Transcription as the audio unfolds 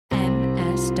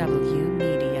MSW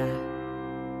Media.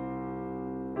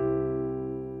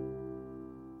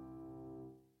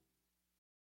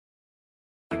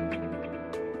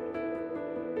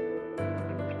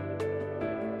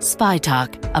 Spy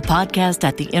Talk, a podcast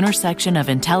at the intersection of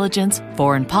intelligence,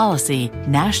 foreign policy,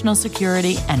 national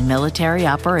security, and military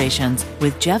operations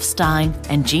with Jeff Stein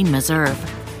and Jean Meserve.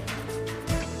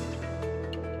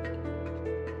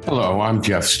 Hello, I'm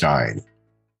Jeff Stein.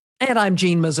 And I'm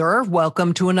Jean Meserve.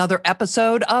 Welcome to another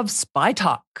episode of Spy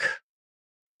Talk.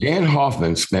 Dan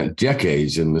Hoffman spent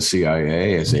decades in the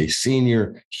CIA as a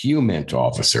senior HUMINT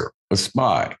officer, a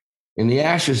spy. In the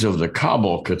ashes of the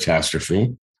Kabul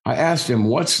catastrophe, I asked him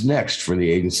what's next for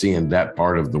the agency in that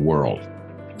part of the world.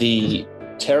 The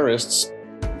terrorists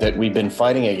that we've been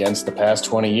fighting against the past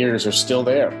 20 years are still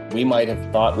there. We might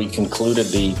have thought we concluded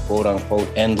the quote-unquote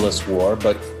endless war,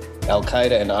 but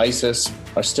Al-Qaeda and ISIS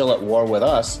are still at war with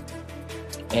us.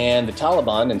 And the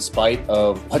Taliban, in spite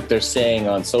of what they're saying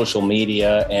on social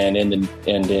media and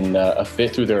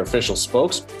through their official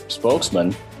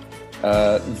spokesman,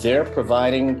 they're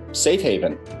providing safe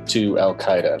haven to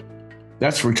Al-Qaeda.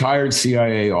 That's retired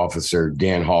CIA officer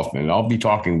Dan Hoffman. I'll be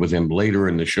talking with him later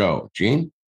in the show.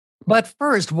 Jean? But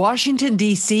first, Washington,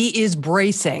 D.C. is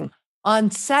bracing.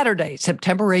 On Saturday,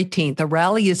 September 18th, a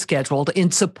rally is scheduled in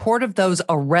support of those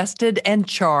arrested and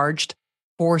charged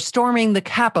for storming the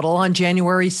Capitol on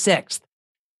January 6th.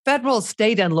 Federal,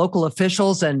 state, and local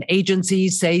officials and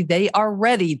agencies say they are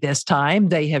ready this time.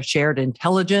 They have shared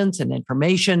intelligence and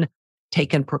information,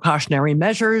 taken precautionary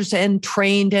measures, and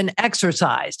trained and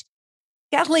exercised.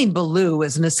 Kathleen Belew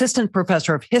is an assistant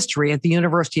professor of history at the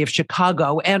University of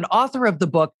Chicago and author of the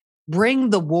book, Bring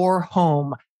the War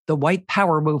Home, The White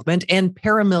Power Movement and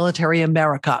Paramilitary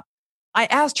America. I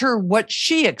asked her what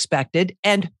she expected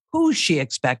and who she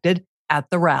expected at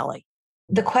the rally.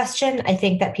 The question I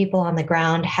think that people on the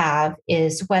ground have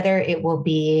is whether it will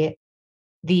be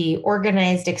the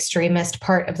organized extremist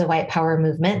part of the white power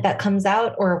movement that comes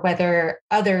out, or whether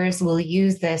others will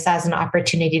use this as an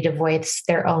opportunity to voice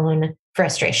their own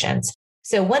frustrations.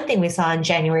 So one thing we saw on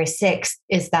January 6th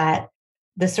is that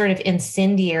the sort of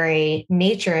incendiary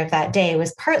nature of that day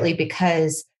was partly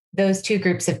because those two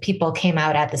groups of people came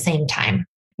out at the same time,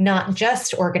 not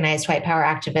just organized white power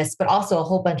activists, but also a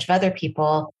whole bunch of other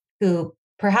people who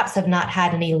perhaps have not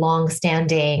had any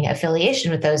long-standing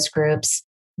affiliation with those groups,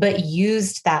 but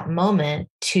used that moment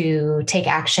to take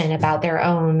action about their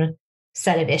own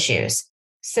set of issues.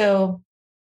 So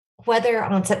whether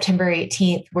on September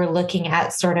 18th, we're looking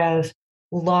at sort of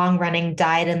long-running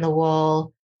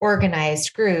dyed-in-the-wool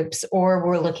organized groups, or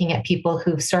we're looking at people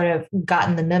who've sort of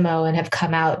gotten the memo and have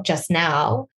come out just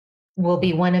now, will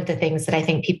be one of the things that I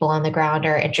think people on the ground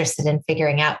are interested in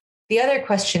figuring out. The other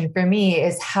question for me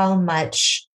is how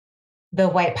much the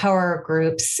white power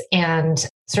groups and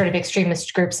sort of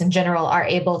extremist groups in general are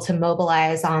able to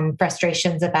mobilize on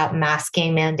frustrations about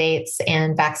masking mandates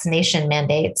and vaccination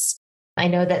mandates. I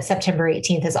know that September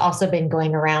 18th has also been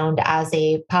going around as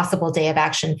a possible day of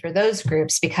action for those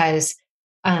groups because,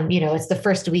 it's the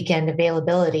first weekend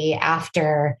availability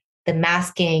after the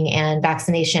masking and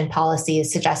vaccination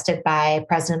policies suggested by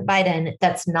President Biden.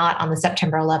 That's not on the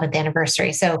September 11th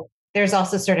anniversary. So there's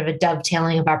also sort of a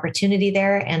dovetailing of opportunity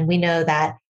there. And we know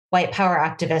that white power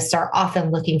activists are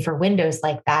often looking for windows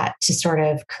like that to sort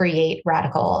of create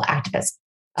radical activism.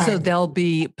 So they'll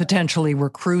be potentially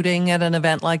recruiting at an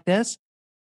event like this?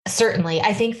 Certainly.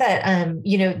 I think that,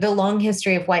 the long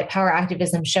history of white power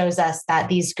activism shows us that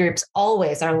these groups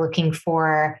always are looking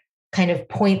for kind of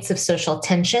points of social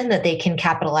tension that they can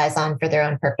capitalize on for their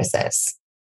own purposes.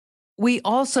 We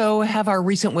also have our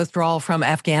recent withdrawal from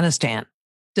Afghanistan.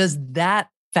 Does that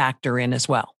factor in as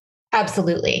well?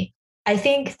 Absolutely. I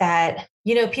think that,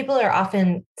 people are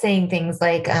often saying things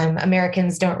like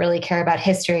Americans don't really care about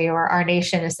history, or our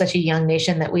nation is such a young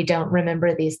nation that we don't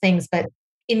remember these things. But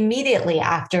immediately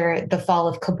after the fall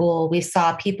of Kabul, we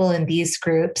saw people in these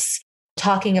groups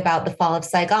talking about the fall of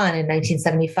Saigon in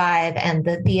 1975. And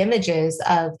the images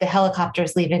of the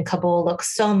helicopters leaving Kabul look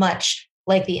so much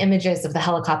like the images of the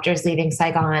helicopters leaving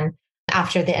Saigon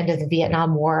after the end of the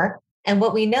Vietnam War. And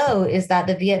what we know is that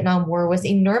the Vietnam War was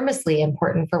enormously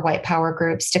important for white power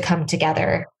groups to come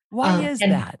together. Why is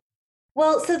that?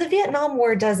 Well, so the Vietnam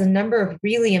War does a number of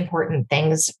really important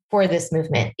things for this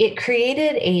movement. It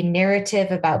created a narrative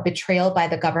about betrayal by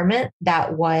the government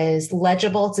that was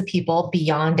legible to people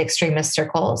beyond extremist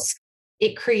circles.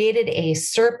 It created a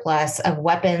surplus of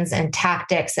weapons and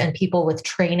tactics and people with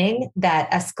training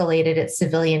that escalated its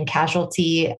civilian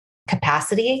casualty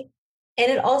capacity.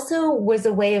 And it also was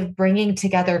a way of bringing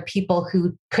together people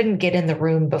who couldn't get in the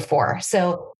room before.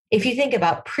 So if you think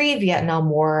about pre-Vietnam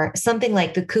War, something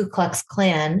like the Ku Klux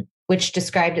Klan, which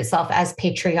described itself as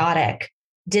patriotic,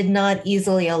 did not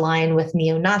easily align with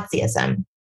neo-Nazism.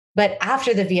 But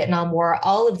after the Vietnam War,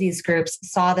 all of these groups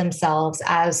saw themselves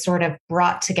as sort of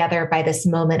brought together by this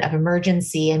moment of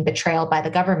emergency and betrayal by the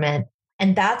government.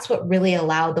 And that's what really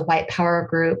allowed the white power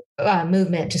group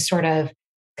movement to sort of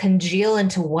congeal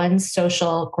into one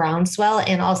social groundswell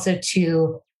and also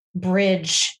to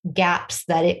bridge gaps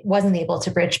that it wasn't able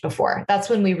to bridge before. That's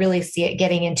when we really see it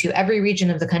getting into every region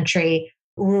of the country,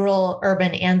 rural,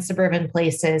 urban, and suburban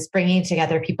places, bringing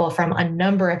together people from a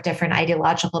number of different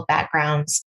ideological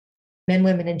backgrounds, men,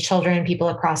 women, and children, people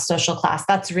across social class.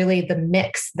 That's really the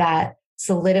mix that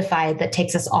solidified, that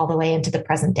takes us all the way into the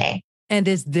present day. And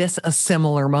is this a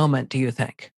similar moment, do you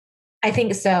think? I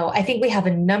think so. I think we have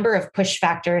a number of push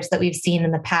factors that we've seen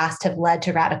in the past have led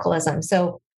to radicalism.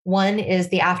 So one is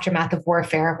the aftermath of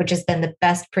warfare, which has been the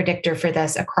best predictor for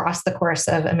this across the course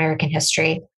of American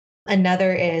history.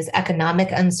 Another is economic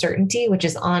uncertainty, which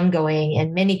is ongoing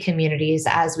in many communities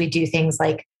as we do things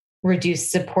like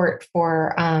reduce support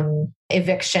for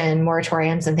eviction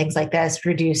moratoriums and things like this,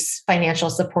 reduce financial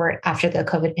support after the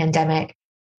COVID pandemic.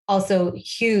 Also,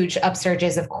 huge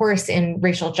upsurges, of course, in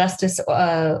racial justice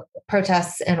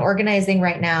protests and organizing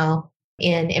right now,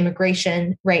 in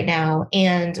immigration right now.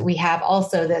 And we have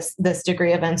also this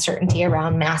degree of uncertainty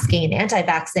around masking and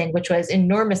anti-vaxxing, which was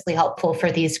enormously helpful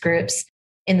for these groups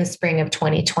in the spring of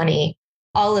 2020.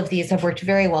 All of these have worked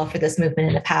very well for this movement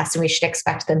in the past, and we should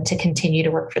expect them to continue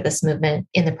to work for this movement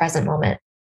in the present moment.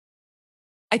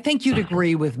 I think you'd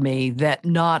agree with me that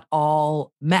not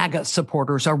all MAGA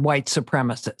supporters are white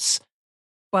supremacists.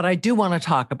 But I do want to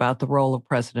talk about the role of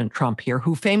President Trump here,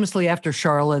 who famously after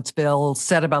Charlottesville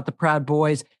said about the Proud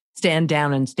Boys, stand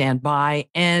down and stand by.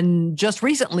 And just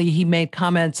recently, he made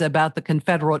comments about the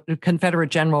Confederate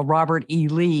General Robert E.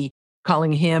 Lee,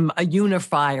 calling him a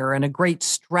unifier and a great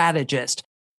strategist.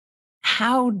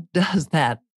 How does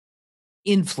that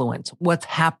influence what's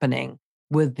happening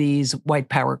with these white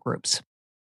power groups?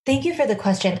 Thank you for the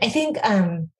question. I think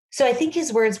I think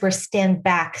his words were stand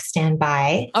back, stand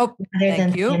by, rather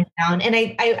than stand down. And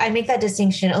I make that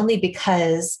distinction only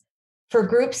because for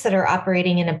groups that are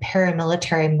operating in a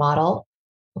paramilitary model,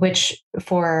 which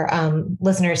for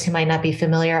listeners who might not be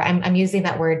familiar, I'm using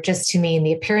that word just to mean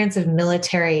the appearance of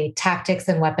military tactics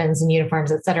and weapons and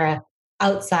uniforms, et cetera,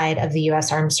 outside of the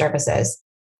U.S. Armed Services.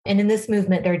 And in this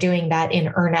movement, they're doing that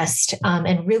in earnest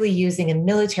and really using a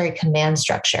military command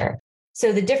structure.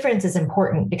 So the difference is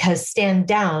important because stand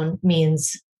down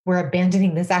means we're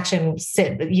abandoning this action,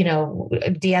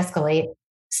 de-escalate.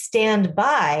 Stand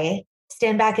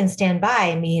back and stand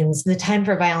by means the time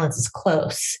for violence is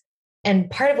close.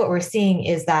 And part of what we're seeing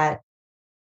is that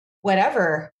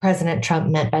whatever President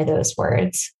Trump meant by those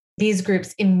words, these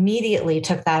groups immediately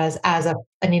took that as an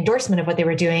endorsement of what they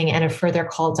were doing and a further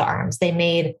call to arms. They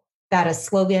made that a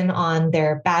slogan on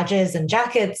their badges and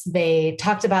jackets. They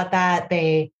talked about that.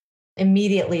 They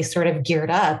immediately sort of geared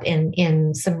up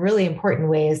in some really important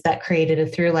ways that created a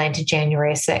through line to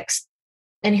January 6th.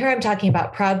 And here I'm talking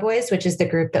about Proud Boys, which is the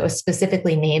group that was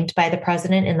specifically named by the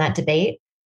president in that debate.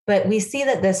 But we see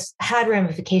that this had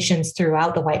ramifications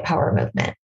throughout the white power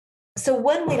movement. So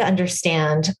one way to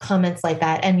understand comments like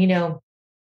that, and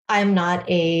I'm not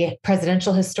a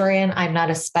presidential historian. I'm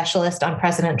not a specialist on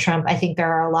President Trump. I think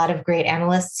there are a lot of great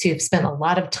analysts who've spent a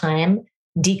lot of time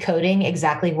decoding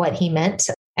exactly what he meant.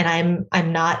 And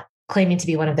I'm not claiming to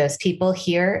be one of those people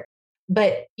here.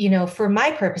 But, for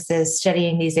my purposes,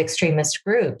 studying these extremist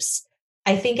groups,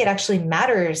 I think it actually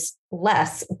matters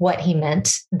less what he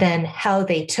meant than how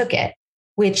they took it,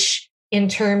 which in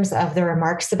terms of the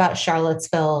remarks about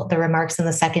Charlottesville, the remarks in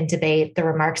the second debate, the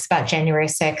remarks about January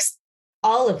 6th,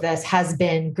 all of this has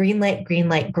been green light, green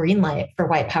light, green light for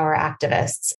white power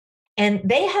activists. And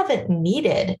they haven't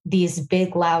needed these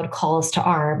big, loud calls to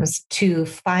arms to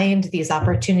find these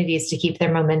opportunities to keep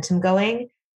their momentum going.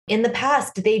 In the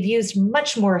past, they've used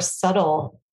much more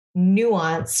subtle,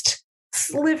 nuanced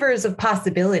slivers of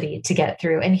possibility to get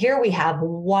through. And here we have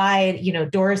wide,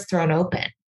 doors thrown open.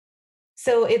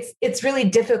 So it's really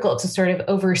difficult to sort of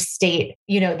overstate,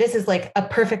 this is like a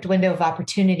perfect window of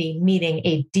opportunity meeting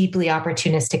a deeply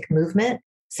opportunistic movement.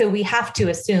 So we have to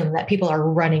assume that people are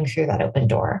running through that open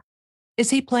door. Is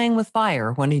he playing with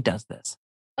fire when he does this?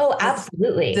 Oh,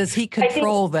 absolutely. Does he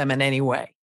control them in any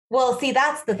way? Well, see,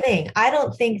 that's the thing. I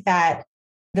don't think that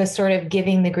the sort of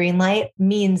giving the green light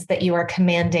means that you are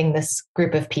commanding this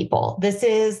group of people. This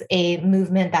is a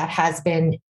movement that has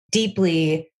been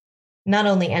deeply not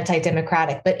only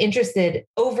anti-democratic, but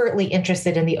overtly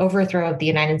interested in the overthrow of the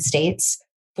United States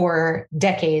for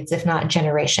decades, if not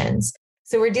generations.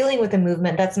 So we're dealing with a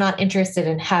movement that's not interested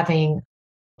in having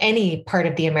any part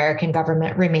of the American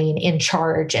government remain in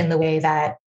charge in the way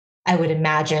that I would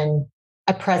imagine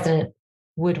a president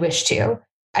would wish to.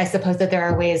 I suppose that there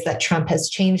are ways that Trump has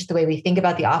changed the way we think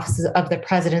about the offices of the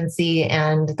presidency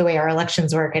and the way our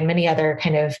elections work and many other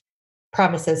kind of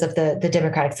promises of the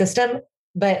democratic system.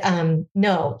 But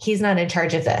no, he's not in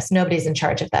charge of this. Nobody's in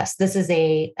charge of this. This is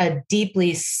a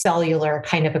deeply cellular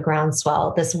kind of a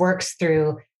groundswell. This works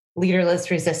through leaderless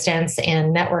resistance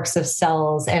and networks of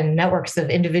cells and networks of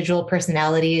individual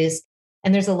personalities.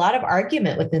 And there's a lot of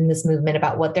argument within this movement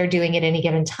about what they're doing at any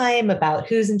given time, about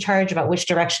who's in charge, about which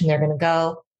direction they're going to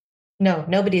go. No,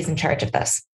 nobody's in charge of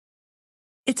this.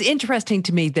 It's interesting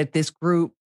to me that this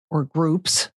group or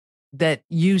groups that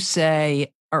you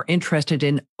say are interested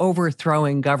in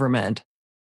overthrowing government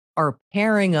are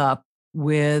pairing up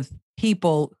with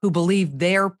people who believe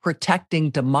they're protecting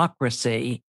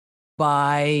democracy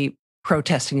by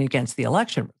protesting against the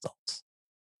election results.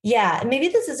 Yeah, maybe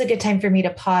this is a good time for me to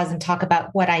pause and talk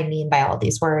about what I mean by all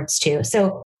these words too.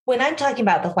 So when I'm talking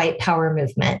about the white power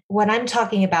movement, what I'm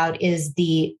talking about is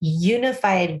the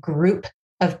unified group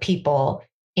of people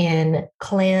in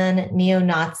Klan,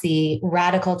 neo-Nazi,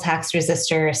 radical tax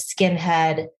resistor,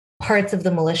 skinhead, parts of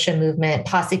the militia movement,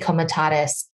 posse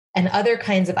comitatus, and other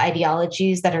kinds of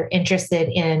ideologies that are interested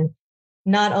in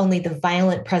not only the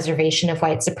violent preservation of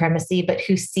white supremacy, but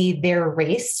who see their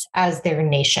race as their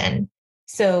nation.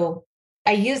 So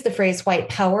I use the phrase white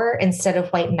power instead of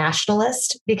white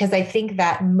nationalist because I think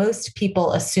that most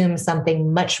people assume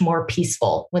something much more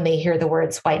peaceful when they hear the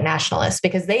words white nationalist,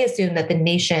 because they assume that the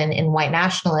nation in white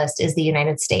nationalist is the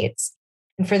United States.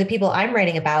 And for the people I'm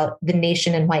writing about, the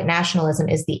nation in white nationalism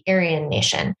is the Aryan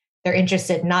nation. They're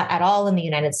interested not at all in the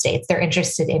United States. They're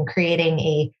interested in creating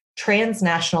a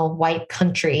transnational white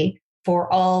country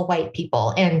for all white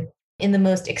people. And in the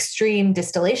most extreme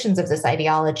distillations of this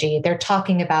ideology, they're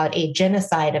talking about a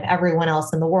genocide of everyone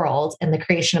else in the world and the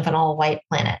creation of an all-white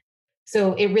planet.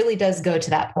 So it really does go to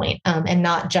that point, and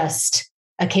not just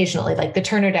occasionally. Like the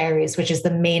Turner Diaries, which is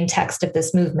the main text of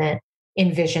this movement,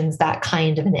 envisions that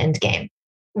kind of an end game.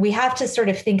 We have to sort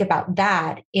of think about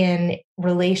that in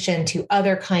relation to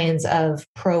other kinds of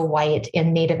pro-white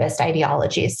and nativist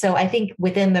ideologies. So I think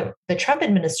within the Trump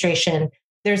administration,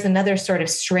 there's another sort of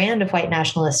strand of white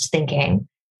nationalist thinking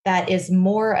that is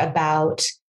more about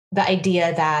the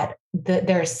idea that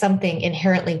there's something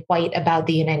inherently white about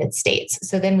the United States.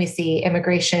 So then we see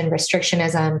immigration,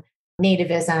 restrictionism,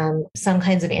 nativism, some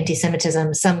kinds of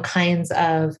anti-Semitism, some kinds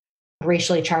of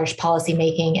racially charged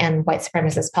policymaking and white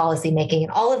supremacist policymaking. And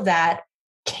all of that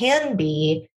can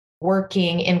be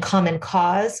working in common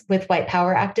cause with white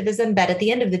power activism. But at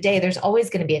the end of the day, there's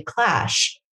always going to be a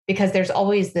clash because there's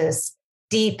always this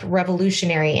deep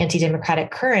revolutionary anti-democratic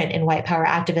current in white power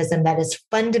activism that is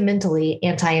fundamentally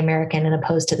anti-American and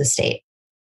opposed to the state.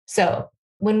 So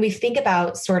when we think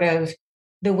about sort of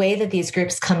the way that these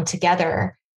groups come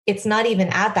together, it's not even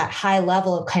at that high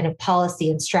level of kind of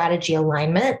policy and strategy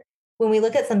alignment. When we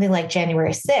look at something like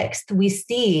January 6th, we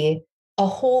see a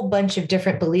whole bunch of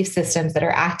different belief systems that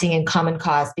are acting in common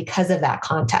cause because of that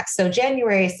context. So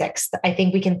January 6th, I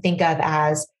think we can think of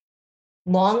as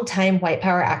longtime white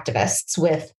power activists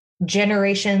with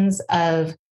generations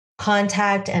of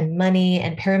contact and money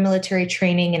and paramilitary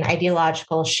training and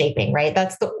ideological shaping, right?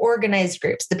 That's the organized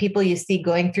groups, the people you see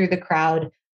going through the crowd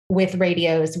with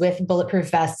radios, with bulletproof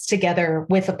vests together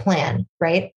with a plan,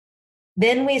 right?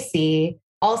 Then we see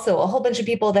also a whole bunch of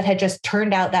people that had just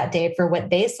turned out that day for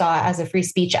what they saw as a free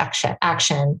speech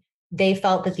action. They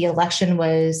felt that the election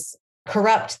was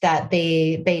corrupt, that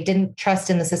they didn't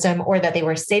trust in the system, or that they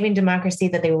were saving democracy,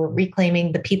 that they were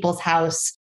reclaiming the people's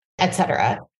house, et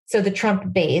cetera. So the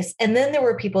Trump base. And then there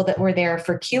were people that were there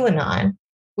for QAnon,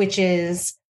 which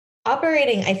is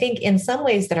operating, I think, in some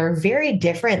ways that are very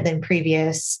different than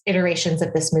previous iterations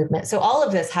of this movement. So all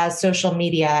of this has social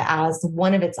media as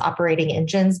one of its operating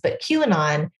engines, but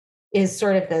QAnon is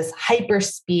sort of this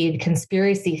hyperspeed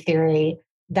conspiracy theory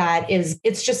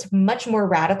it's just much more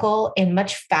radical and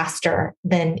much faster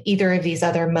than either of these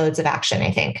other modes of action, I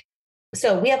think.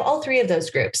 So we have all three of those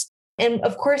groups. And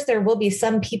of course, there will be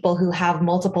some people who have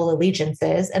multiple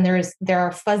allegiances, and there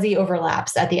are fuzzy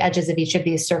overlaps at the edges of each of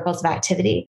these circles of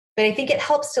activity. But I think it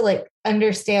helps to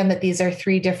understand that these are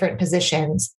three different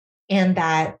positions and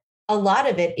that a lot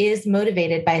of it is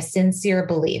motivated by sincere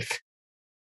belief.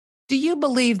 Do you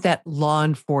believe that law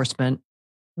enforcement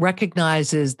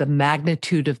recognizes the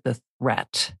magnitude of the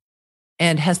threat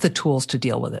and has the tools to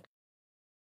deal with it?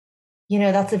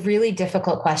 That's a really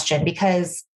difficult question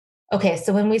because, okay,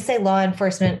 so when we say law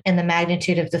enforcement and the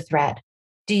magnitude of the threat,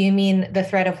 Do you mean the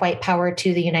threat of white power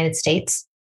to the United States?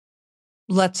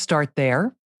 Let's start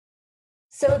there.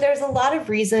 So there's a lot of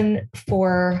reason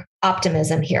for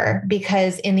optimism here,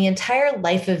 because in the entire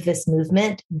life of this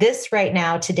movement, this right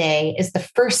now today is the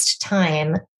first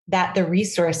time that the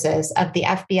resources of the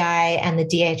FBI and the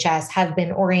DHS have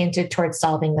been oriented towards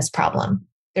solving this problem.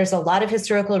 There's a lot of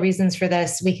historical reasons for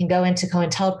this. We can go into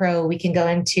COINTELPRO, we can go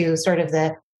into sort of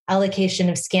the allocation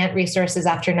of scant resources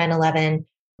after 9/11.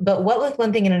 But what with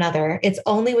one thing and another, it's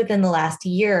only within the last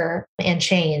year and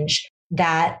change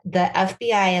that the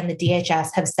FBI and the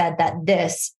DHS have said that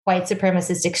this white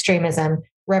supremacist extremism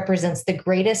represents the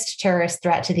greatest terrorist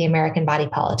threat to the American body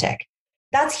politic.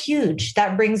 That's huge.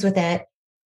 That brings with it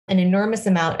an enormous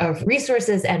amount of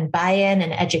resources and buy-in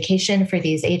and education for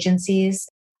these agencies.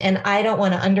 And I don't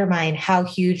want to undermine how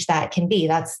huge that can be.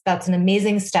 That's an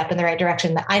amazing step in the right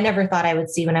direction that I never thought I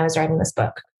would see when I was writing this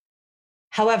book.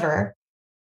 However,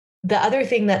 the other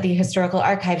thing that the historical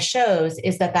archive shows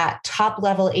is that top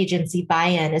level agency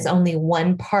buy-in is only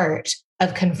one part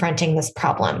of confronting this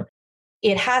problem.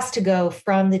 It has to go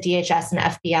from the DHS and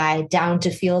FBI down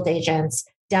to field agents,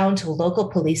 down to local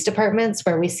police departments,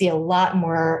 where we see a lot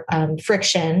more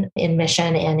friction in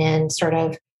mission and in sort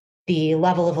of the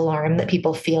level of alarm that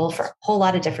people feel for a whole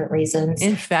lot of different reasons.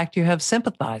 In fact, you have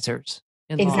sympathizers.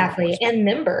 Exactly. And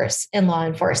members in law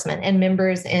enforcement and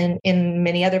members in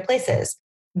many other places.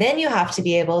 Then you have to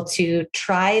be able to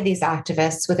try these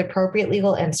activists with appropriate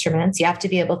legal instruments. You have to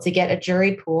be able to get a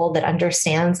jury pool that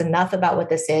understands enough about what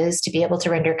this is to be able to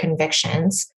render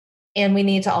convictions. And we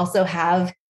need to also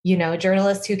have,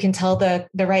 journalists who can tell the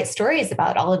right stories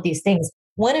about all of these things.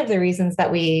 One of the reasons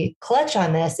that we clutch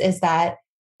on this is that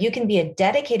you can be a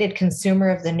dedicated consumer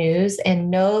of the news and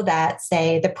know that,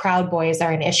 say, the Proud Boys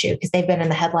are an issue because they've been in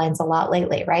the headlines a lot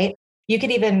lately, right? You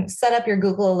could even set up your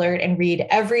Google alert and read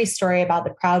every story about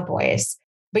the Proud Boys,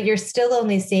 but you're still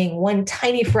only seeing one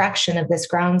tiny fraction of this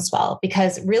groundswell,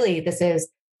 because really this is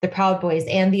the Proud Boys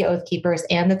and the Oath Keepers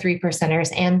and the Three Percenters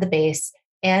and the Base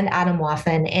and Adam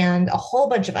Waffen and a whole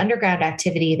bunch of underground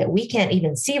activity that we can't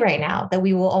even see right now, that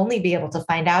we will only be able to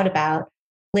find out about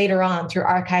later on through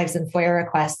archives and FOIA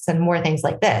requests and more things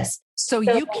like this. So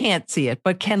you can't see it,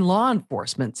 but can law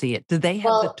enforcement see it? Do they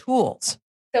have the tools?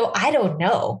 So I don't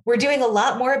know. We're doing a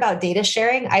lot more about data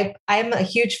sharing. I'm a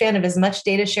huge fan of as much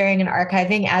data sharing and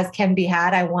archiving as can be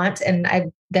had. I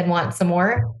then want some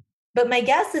more. But my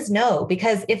guess is no,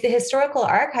 because if the historical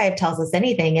archive tells us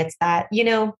anything, it's that,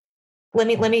 let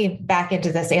me back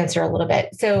into this answer a little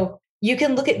bit. So you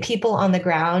can look at people on the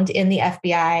ground in the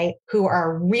FBI who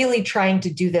are really trying to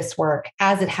do this work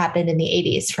as it happened in the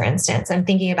 80s, for instance. I'm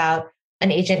thinking about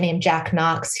an agent named Jack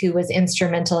Knox, who was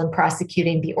instrumental in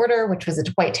prosecuting the Order, which was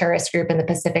a white terrorist group in the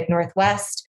Pacific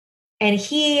Northwest. And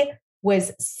he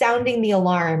was sounding the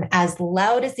alarm as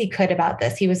loud as he could about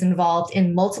this. He was involved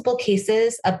in multiple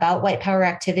cases about white power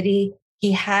activity.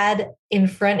 He had in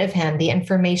front of him the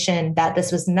information that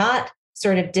this was not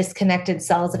sort of disconnected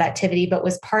cells of activity, but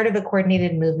was part of a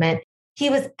coordinated movement.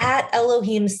 He was at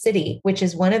Elohim City, which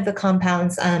is one of the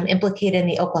compounds implicated in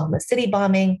the Oklahoma City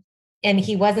bombing. And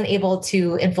he wasn't able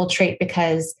to infiltrate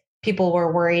because people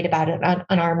were worried about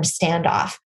an armed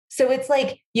standoff. So it's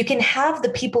like you can have the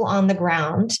people on the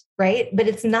ground, right? But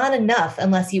it's not enough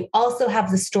unless you also have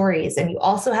the stories and you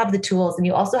also have the tools and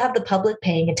you also have the public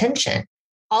paying attention.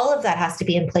 All of that has to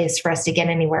be in place for us to get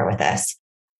anywhere with this.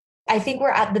 I think we're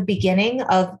at the beginning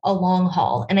of a long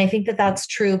haul. And I think that that's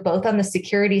true both on the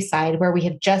security side, where we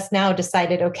have just now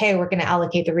decided, okay, we're going to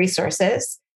allocate the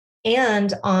resources,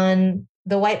 and on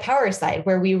the white power side,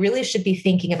 where we really should be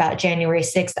thinking about January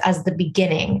 6th as the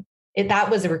beginning.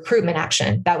 That was a recruitment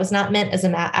action. That was not meant as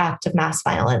an act of mass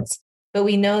violence. But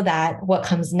we know that what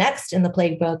comes next in the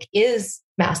plague book is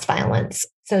mass violence.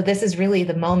 So this is really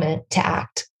the moment to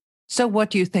act. So what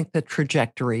do you think the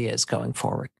trajectory is going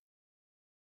forward?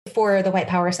 For the white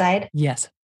power side? Yes.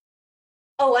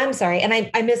 Oh, I'm sorry. And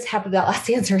I missed half of that last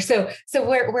answer. So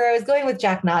where I was going with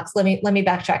Jack Knox, let me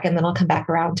backtrack and then I'll come back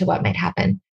around to what might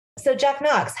happen. So Jack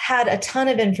Knox had a ton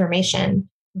of information,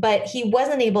 but he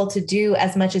wasn't able to do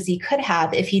as much as he could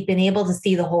have if he'd been able to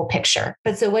see the whole picture.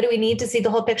 But so what do we need to see the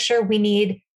whole picture? We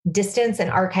need distance and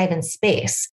archive and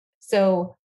space.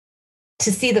 So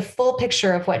to see the full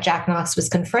picture of what Jack Knox was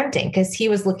confronting, because he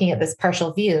was looking at this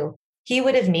partial view, he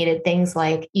would have needed things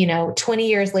like, 20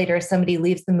 years later, somebody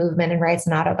leaves the movement and writes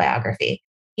an autobiography.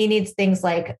 He needs things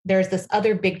like there's this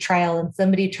other big trial and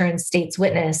somebody turns state's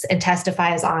witness and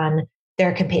testifies on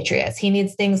their compatriots. He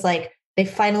needs things like they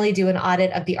finally do an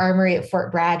audit of the armory at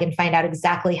Fort Bragg and find out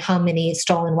exactly how many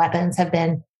stolen weapons have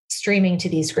been streaming to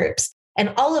these groups.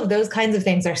 And all of those kinds of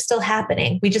things are still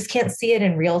happening. We just can't see it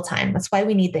in real time. That's why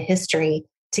we need the history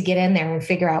to get in there and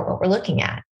figure out what we're looking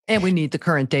at. And we need the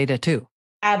current data too.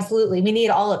 Absolutely. We need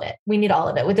all of it. We need all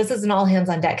of it. This is an all hands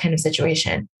on deck kind of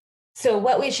situation. So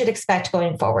what we should expect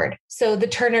going forward. So the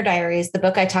Turner Diaries, the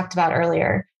book I talked about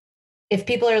earlier, if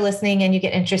people are listening and you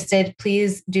get interested,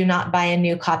 please do not buy a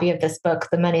new copy of this book.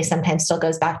 The money sometimes still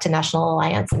goes back to National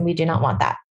Alliance, and we do not want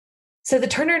that. So the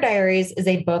Turner Diaries is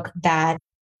a book that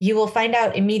you will find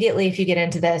out immediately if you get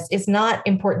into this. It's not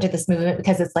important to this movement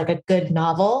because it's like a good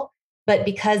novel, but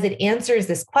because it answers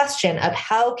this question of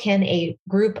how can a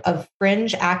group of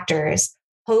fringe actors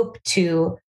hope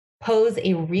to pose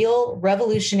a real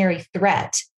revolutionary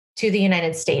threat to the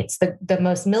United States, the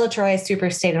most militarized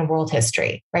superstate in world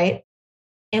history, right?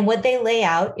 And what they lay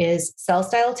out is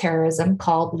cell-style terrorism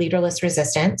called leaderless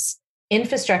resistance,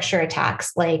 infrastructure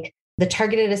attacks like the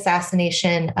targeted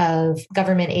assassination of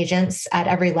government agents at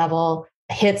every level,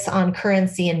 hits on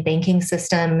currency and banking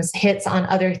systems, hits on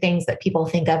other things that people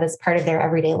think of as part of their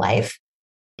everyday life.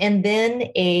 And then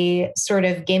a sort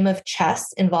of game of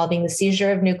chess involving the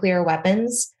seizure of nuclear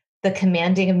weapons, the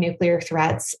commanding of nuclear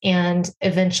threats, and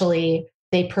eventually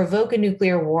they provoke a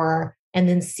nuclear war and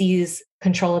then seize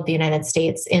control of the United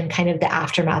States in kind of the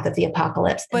aftermath of the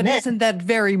apocalypse. But isn't that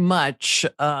very much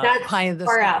pie in the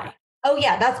sky? Out. Oh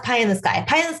yeah, that's pie in the sky.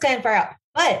 Pie in the sky and far out.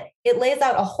 But it lays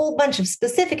out a whole bunch of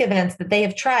specific events that they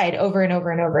have tried over and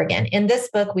over and over again. In this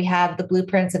book, we have the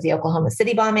blueprints of the Oklahoma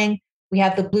City bombing. We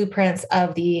have the blueprints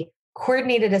of the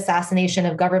coordinated assassination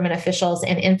of government officials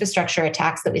and infrastructure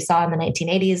attacks that we saw in the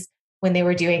 1980s when they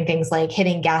were doing things like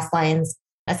hitting gas lines,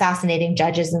 assassinating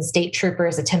judges and state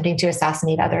troopers, attempting to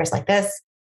assassinate others like this.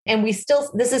 And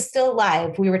this is still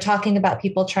live. We were talking about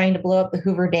people trying to blow up the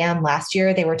Hoover Dam last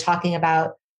year. They were talking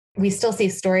about, we still see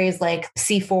stories like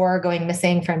C4 going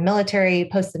missing from military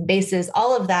posts and bases.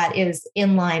 All of that is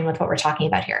in line with what we're talking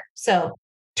about here. So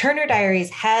Turner Diaries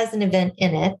has an event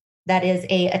in it that is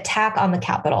an attack on the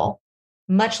Capitol,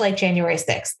 much like January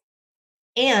 6th.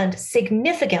 And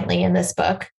significantly in this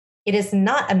book, it is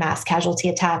not a mass casualty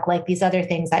attack like these other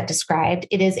things I've described.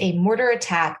 It is a mortar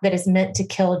attack that is meant to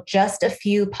kill just a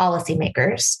few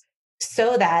policymakers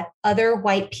so that other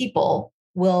white people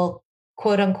will,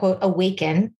 quote unquote,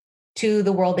 awaken to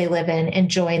the world they live in and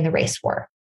join the race war.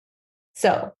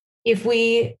 So if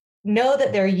we know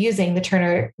that they're using the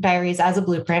Turner Diaries as a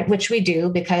blueprint, which we do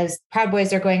because Proud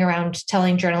Boys are going around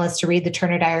telling journalists to read the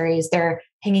Turner Diaries, they're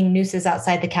hanging nooses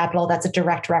outside the Capitol. That's a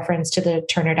direct reference to the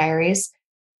Turner Diaries.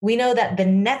 We know that the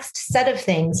next set of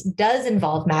things does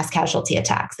involve mass casualty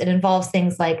attacks. It involves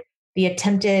things like the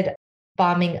attempted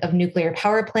bombing of nuclear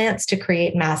power plants to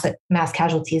create mass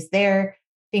casualties there,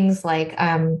 things like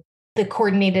the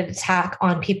coordinated attack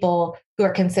on people who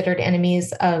are considered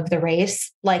enemies of the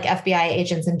race, like FBI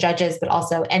agents and judges, but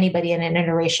also anybody in an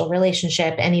interracial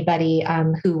relationship, anybody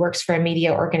who works for a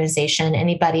media organization,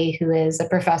 anybody who is a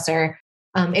professor.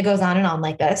 It goes on and on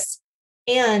like this.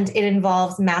 And it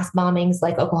involves mass bombings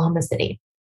like Oklahoma City.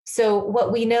 So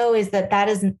what we know is that that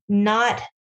is not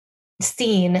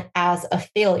seen as a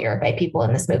failure by people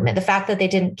in this movement. The fact that they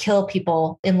didn't kill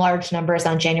people in large numbers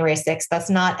on January 6th,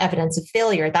 that's not evidence of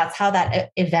failure. That's how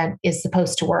that event is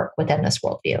supposed to work within this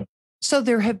worldview. So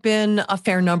there have been a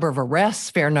fair number of arrests,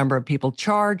 fair number of people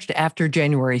charged after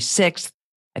January 6th.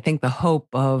 I think the hope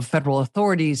of federal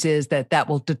authorities is that that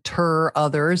will deter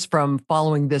others from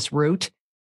following this route.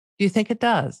 Do you think it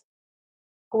does?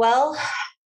 Well,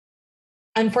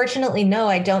 unfortunately, no,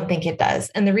 I don't think it does.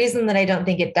 And the reason that I don't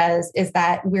think it does is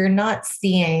that we're not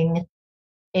seeing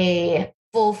a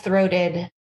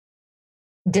full-throated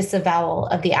disavowal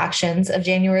of the actions of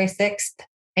January 6th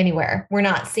anywhere. We're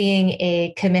not seeing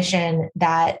a commission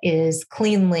that is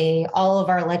cleanly, all of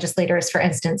our legislators, for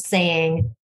instance,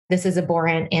 saying this is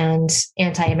abhorrent and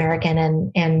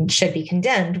anti-American and should be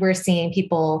condemned. We're seeing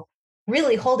people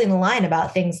really holding the line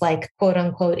about things like, quote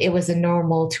unquote, it was a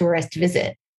normal tourist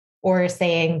visit, or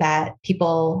saying that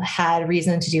people had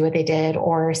reason to do what they did,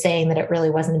 or saying that it really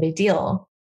wasn't a big deal.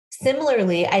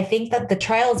 Similarly, I think that the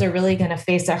trials are really going to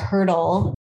face a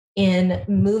hurdle in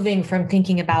moving from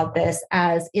thinking about this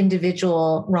as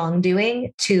individual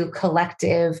wrongdoing to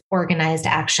collective organized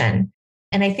action.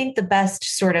 And I think the best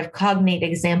sort of cognate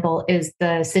example is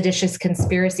the seditious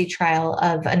conspiracy trial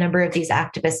of a number of these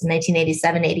activists in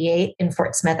 1987-88 in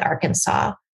Fort Smith,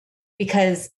 Arkansas,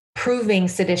 because proving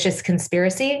seditious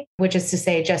conspiracy, which is to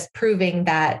say just proving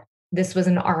that this was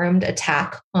an armed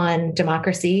attack on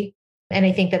democracy. And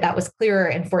I think that that was clearer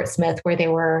in Fort Smith, where they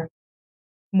were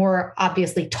more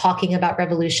obviously talking about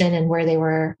revolution and where they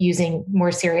were using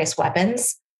more serious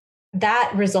weapons.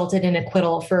 That resulted in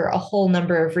acquittal for a whole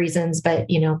number of reasons. But,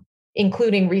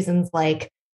 including reasons like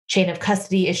chain of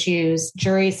custody issues,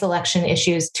 jury selection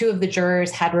issues. Two of the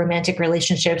jurors had romantic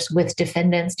relationships with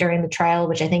defendants during the trial,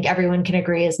 which I think everyone can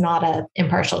agree is not an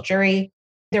impartial jury.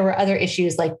 There were other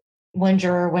issues, like one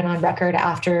juror went on record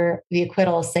after the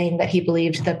acquittal saying that he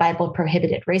believed the Bible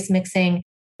prohibited race mixing,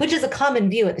 which is a common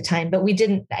view at the time, but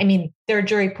there are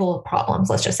jury pool problems,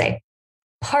 let's just say.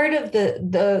 Part of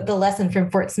the lesson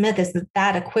from Fort Smith is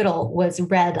that acquittal was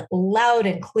read loud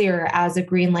and clear as a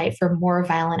green light for more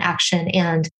violent action.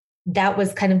 And that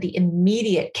was kind of the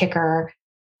immediate kicker,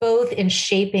 both in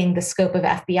shaping the scope of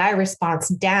FBI response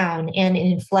down and in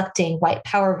inflecting white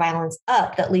power violence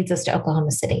up that leads us to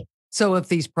Oklahoma City. So if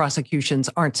these prosecutions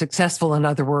aren't successful, in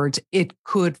other words, it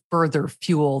could further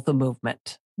fuel the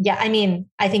movement. Yeah,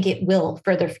 I think it will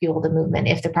further fuel the movement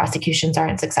if the prosecutions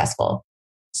aren't successful.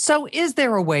 So is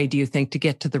there a way, do you think, to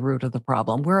get to the root of the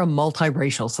problem? We're a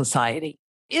multiracial society.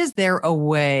 Is there a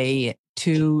way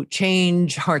to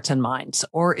change hearts and minds,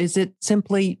 or is it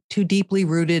simply too deeply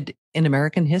rooted in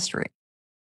American history?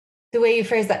 The way you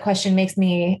phrase that question makes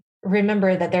me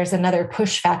remember that there's another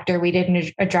push factor we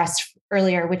didn't address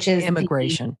earlier, which is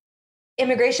immigration.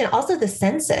 Immigration, also the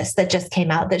census that just came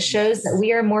out that shows that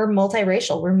we are more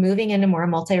multiracial. We're moving in a more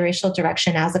multiracial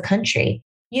direction as a country.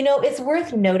 It's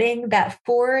worth noting that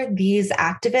for these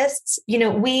activists,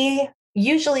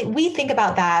 we think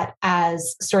about that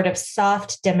as sort of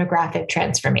soft demographic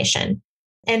transformation.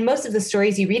 And most of the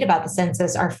stories you read about the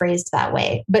census are phrased that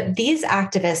way. But these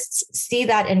activists see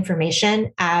that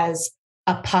information as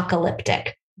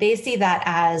apocalyptic. They see that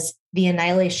as the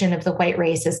annihilation of the white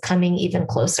race is coming even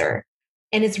closer.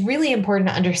 And it's really important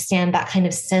to understand that kind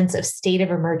of sense of state of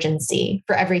emergency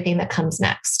for everything that comes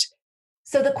next.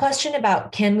 So the question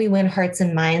about, can we win hearts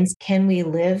and minds? Can we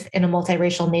live in a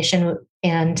multiracial nation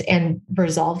and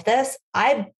resolve this?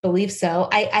 I believe so.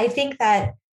 I think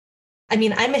that,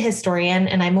 I'm a historian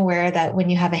and I'm aware that when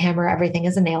you have a hammer, everything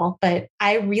is a nail. But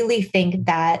I really think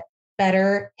that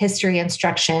better history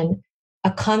instruction,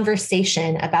 a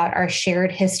conversation about our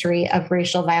shared history of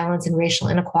racial violence and racial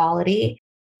inequality,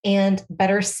 and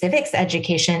better civics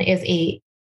education is an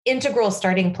integral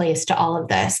starting place to all of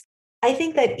this. I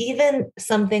think that even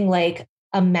something like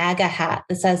a MAGA hat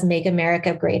that says "Make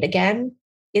America Great Again"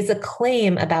 is a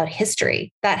claim about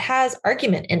history that has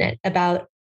argument in it about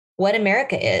what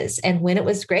America is and when it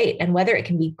was great and whether it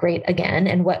can be great again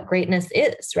and what greatness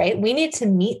is, right? We need to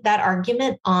meet that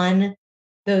argument on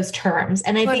those terms.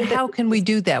 And I think how can we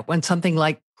do that when something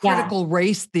like critical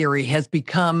race theory has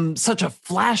become such a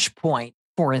flashpoint,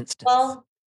 for instance? Well,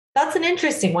 that's an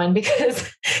interesting one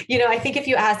because, I think if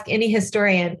you ask any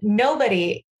historian,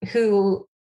 nobody who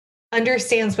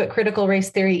understands what critical race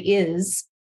theory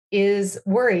is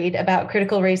worried about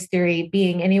critical race theory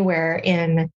being anywhere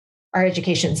in our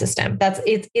education system.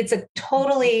 It's a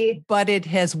totally... But it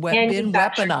has been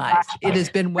weaponized. It has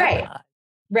been weaponized.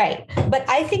 Right. But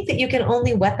I think that you can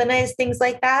only weaponize things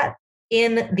like that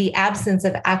in the absence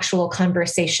of actual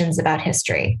conversations about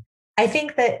history. I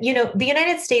think that, the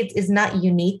United States is not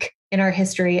unique in our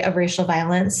history of racial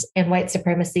violence and white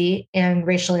supremacy and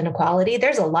racial inequality.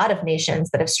 There's a lot of nations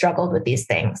that have struggled with these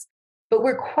things, but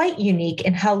we're quite unique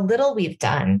in how little we've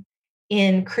done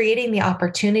in creating the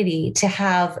opportunity to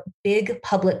have big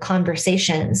public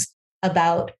conversations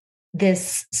about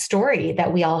this story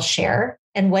that we all share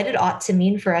and what it ought to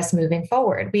mean for us moving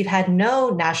forward. We've had no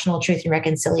national truth and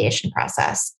reconciliation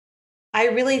process. I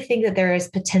really think that there is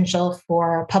potential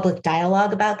for public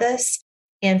dialogue about this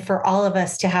and for all of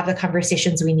us to have the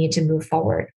conversations we need to move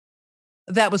forward.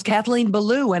 That was Kathleen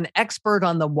Belew, an expert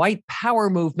on the white power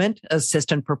movement,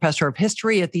 assistant professor of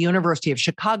history at the University of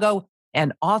Chicago,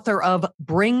 and author of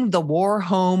Bring the War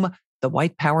Home, the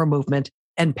White Power Movement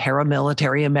and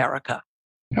Paramilitary America.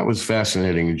 That was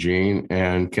fascinating, Jean.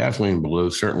 And Kathleen Belew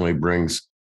certainly brings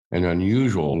an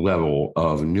unusual level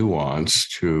of nuance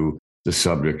to the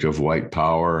subject of white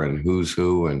power and who's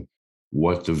who and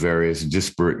what the various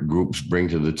disparate groups bring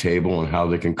to the table and how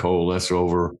they can coalesce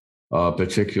over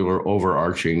particular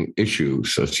overarching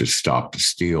issues such as Stop the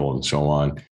Steal and so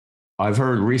on. I've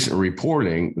heard recent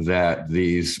reporting that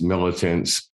these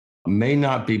militants may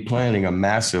not be planning a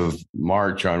massive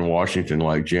march on Washington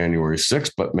like January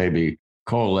 6th, but maybe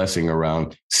coalescing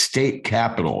around state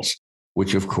capitals,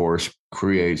 which of course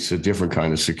creates a different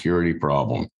kind of security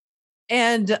problem.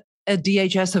 And a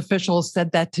DHS official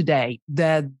said that today,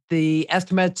 that the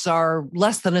estimates are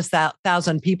less than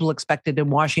 1,000 people expected in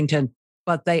Washington,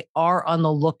 but they are on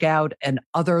the lookout in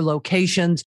other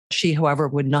locations. She, however,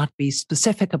 would not be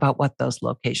specific about what those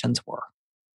locations were.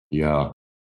 Yeah.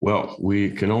 Well, we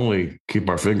can only keep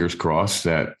our fingers crossed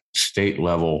that state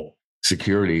level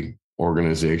security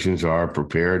organizations are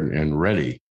prepared and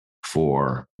ready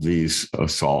for these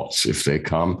assaults if they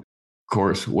come. Of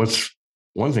course,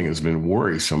 one thing that's been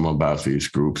worrisome about these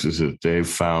groups is that they've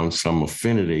found some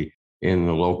affinity in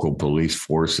the local police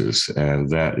forces, and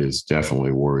that is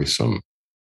definitely worrisome.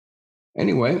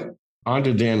 Anyway, on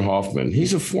to Dan Hoffman.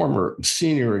 He's a former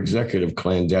senior executive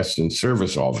clandestine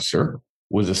service officer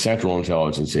with the Central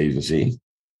Intelligence Agency.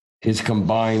 His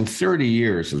combined 30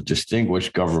 years of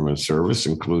distinguished government service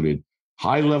included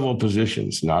high-level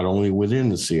positions, not only within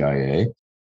the CIA,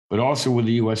 but also with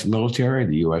the U.S. military,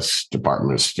 the U.S.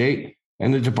 Department of State,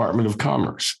 and the Department of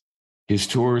Commerce. His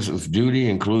tours of duty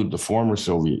include the former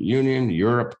Soviet Union,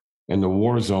 Europe, and the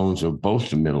war zones of both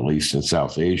the Middle East and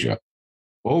South Asia.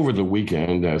 Over the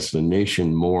weekend, as the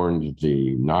nation mourned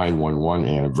the 9/11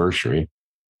 anniversary,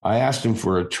 I asked him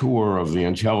for a tour of the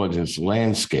intelligence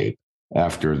landscape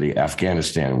after the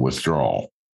Afghanistan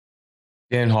withdrawal.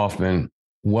 Dan Hoffman,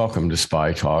 welcome to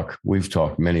Spy Talk. We've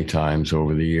talked many times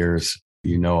over the years.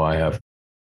 You know I have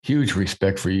huge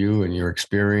respect for you and your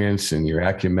experience and your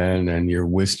acumen and your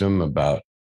wisdom about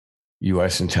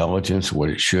U.S. intelligence, what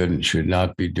it should and should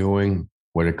not be doing,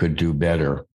 what it could do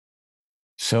better.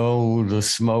 So the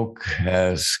smoke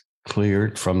has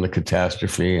cleared from the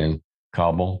catastrophe in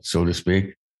Kabul, so to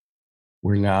speak.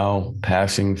 We're now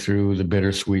passing through the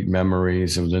bittersweet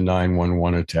memories of the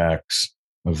 9/11 attacks,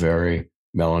 a very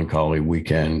melancholy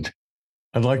weekend.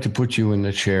 I'd like to put you in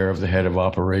the chair of the head of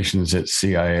operations at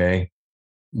CIA.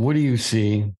 What do you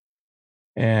see,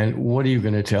 and what are you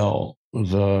going to tell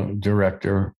the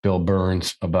director, Bill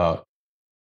Burns, about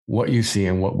what you see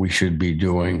and what we should be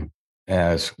doing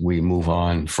as we move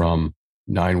on from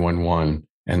 9/11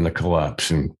 and the collapse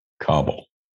in Kabul?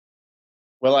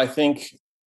 Well, I think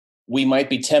we might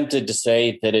be tempted to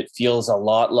say that it feels a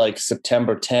lot like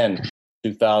September 10,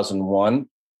 2001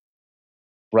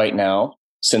 right now,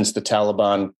 since the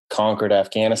Taliban conquered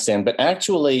Afghanistan. But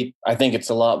actually, I think it's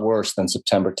a lot worse than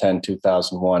September 10,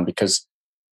 2001, because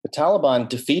the Taliban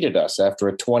defeated us after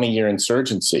a 20-year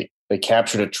insurgency. They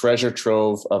captured a treasure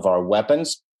trove of our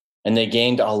weapons, and they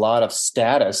gained a lot of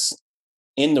status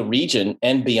in the region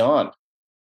and beyond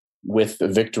with the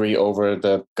victory over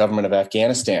the government of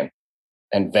Afghanistan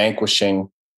and vanquishing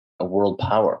a world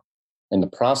power in the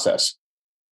process.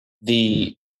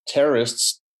 The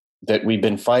terrorists that we've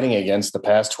been fighting against the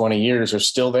past 20 years are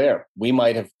still there. We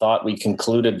might have thought we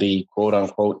concluded the quote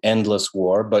unquote endless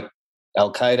war, but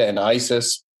Al-Qaeda and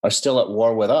ISIS are still at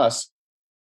war with us.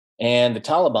 And the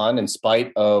Taliban, in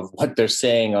spite of what they're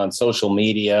saying on social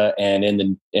media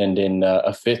and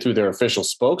through their official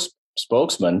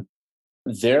spokesman,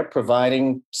 they're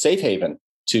providing safe haven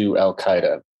to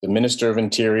Al-Qaeda. The Minister of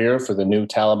Interior for the new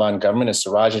Taliban government is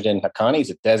Sirajuddin Haqqani. He's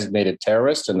a designated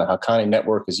terrorist, and the Haqqani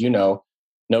network, as you know,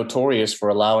 notorious for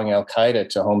allowing Al-Qaeda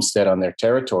to homestead on their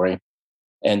territory.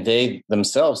 And they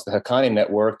themselves, the Haqqani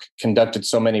network, conducted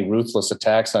so many ruthless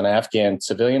attacks on Afghan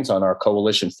civilians, on our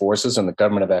coalition forces and the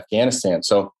government of Afghanistan.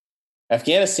 So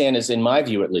Afghanistan is, in my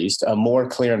view at least, a more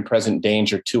clear and present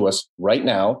danger to us right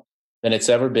now than it's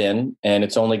ever been, and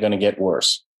it's only going to get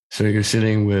worse. So you're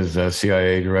sitting with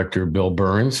CIA Director Bill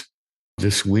Burns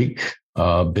this week,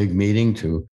 a big meeting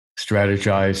to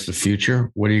strategize the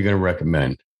future. What are you going to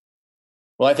recommend?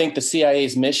 Well, I think the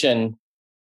CIA's mission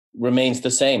remains the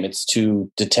same. It's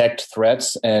to detect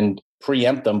threats and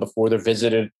preempt them before they're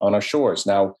visited on our shores.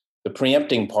 Now, the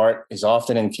preempting part is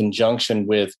often in conjunction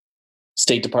with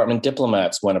State Department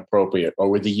diplomats when appropriate, or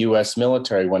with the U.S.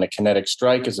 military when a kinetic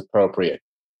strike is appropriate.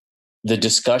 The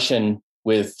discussion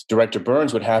with Director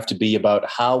Burns would have to be about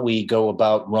how we go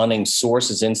about running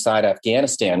sources inside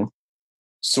Afghanistan,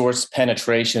 source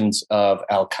penetrations of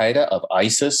Al-Qaeda, of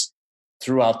ISIS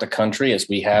throughout the country as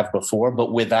we have before,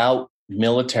 but without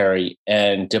military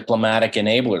and diplomatic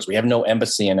enablers. We have no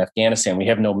embassy in Afghanistan. We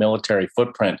have no military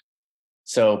footprint.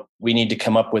 So we need to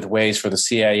come up with ways for the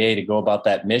CIA to go about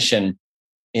that mission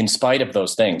in spite of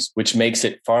those things, which makes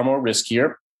it far more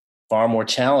riskier, far more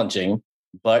challenging.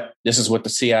 But this is what the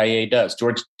CIA does.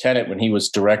 George Tenet, when he was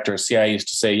director of CIA, used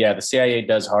to say, yeah, the CIA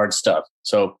does hard stuff.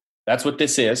 So that's what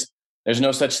this is. There's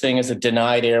no such thing as a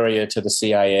denied area to the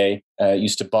CIA. It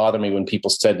used to bother me when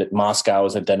people said that Moscow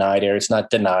is a denied area. It's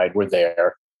not denied. We're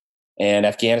there. And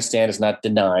Afghanistan is not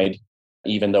denied,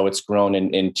 even though it's grown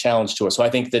in challenge to us. So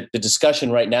I think that the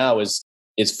discussion right now is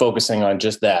focusing on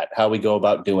just that, how we go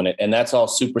about doing it. And that's all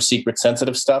super secret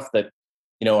sensitive stuff that,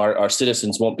 you know, our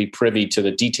citizens won't be privy to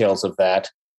the details of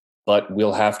that, but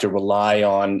we'll have to rely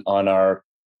on our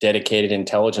dedicated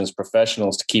intelligence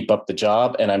professionals to keep up the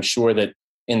job. And I'm sure that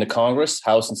in the Congress,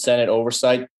 House and Senate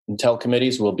oversight intel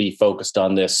committees will be focused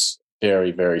on this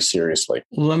very, very seriously.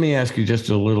 Let me ask you just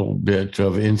a little bit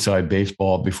of inside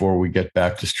baseball before we get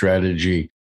back to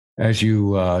strategy. As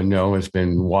you know,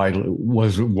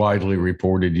 was widely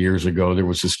reported years ago, there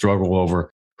was a struggle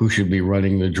over who should be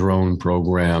running the drone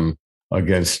program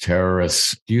against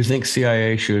terrorists. Do you think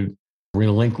CIA should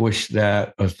relinquish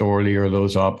that authority or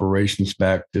those operations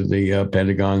back to the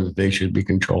Pentagon, that they should be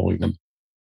controlling them?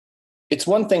 It's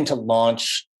one thing to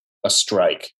launch a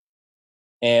strike,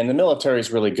 and the military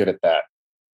is really good at that.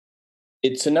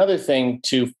 It's another thing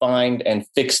to find and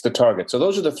fix the target. So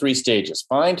those are the three stages: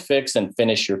 find, fix, and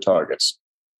finish your targets.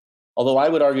 Although I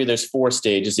would argue there's 4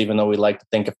 stages, even though we like to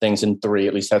think of things in 3.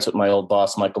 At least that's what my old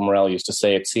boss, Michael Morrell, used to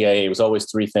say at CIA. It was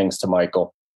always 3 things to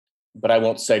Michael. But I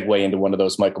won't segue into one of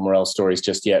those Michael Morrell stories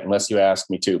just yet, unless you ask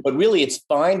me to. But really, it's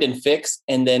find and fix,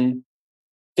 and then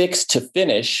fix to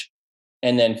finish,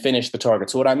 and then finish the target.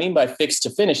 So what I mean by fix to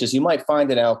finish is you might find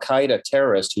an al-Qaeda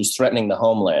terrorist who's threatening the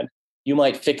homeland. You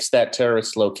might fix that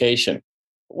terrorist location.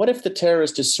 What if the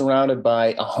terrorist is surrounded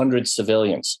by 100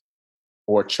 civilians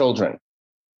or children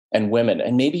and women?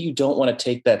 And maybe you don't want to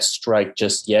take that strike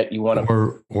just yet. You want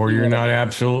to, or you're not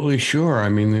absolutely sure. I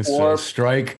mean, this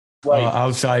strike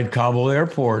outside Kabul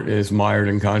airport is mired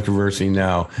in controversy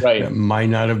now. Right. It might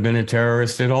not have been a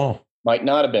terrorist at all. Might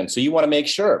not have been. So you want to make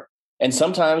sure. And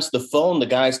sometimes the phone the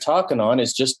guy's talking on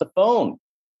is just the phone.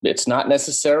 It's not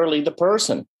necessarily the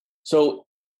person. So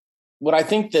what I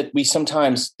think that we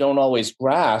sometimes don't always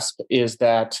grasp is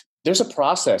that there's a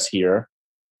process here,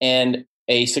 and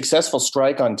a successful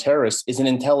strike on terrorists is an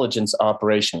intelligence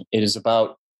operation. It is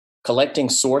about collecting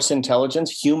source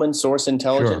intelligence, human source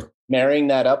intelligence, marrying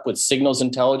that up with signals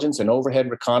intelligence and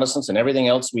overhead reconnaissance and everything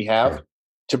else we have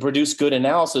to produce good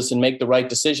analysis and make the right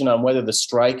decision on whether the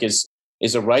strike is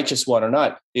a righteous one or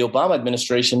not. The Obama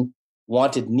administration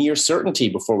wanted near certainty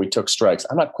before we took strikes.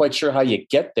 I'm not quite sure how you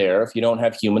get there if you don't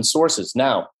have human sources.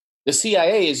 Now, the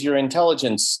CIA is your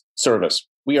intelligence service.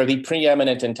 We are the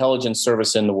preeminent intelligence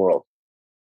service in the world.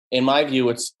 In my view,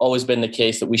 it's always been the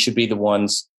case that we should be the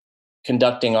ones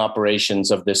conducting operations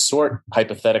of this sort,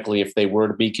 hypothetically, if they were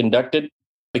to be conducted,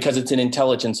 because it's an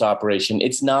intelligence operation.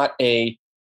 It's not a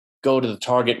go to the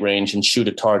target range and shoot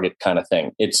a target kind of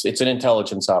thing. It's an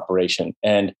intelligence operation.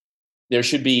 And there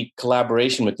should be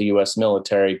collaboration with the U.S.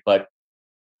 military, but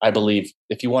I believe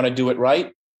if you want to do it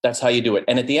right, that's how you do it.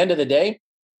 And at the end of the day,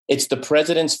 it's the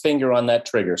president's finger on that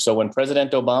trigger. So when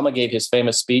President Obama gave his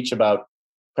famous speech about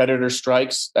predator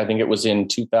strikes, I think it was in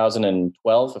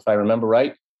 2012, if I remember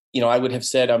right, I would have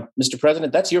said, Mr.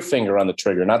 President, that's your finger on the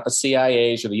trigger, not the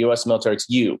CIA's or the U.S. military. It's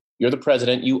you. You're the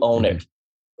president. You own it.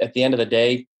 At the end of the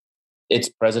day, it's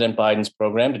President Biden's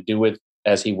program to do with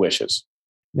as he wishes.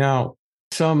 Now,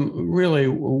 some really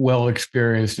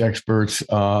well-experienced experts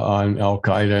on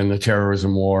al-Qaeda and the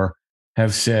terrorism war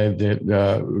have said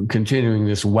that continuing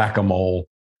this whack-a-mole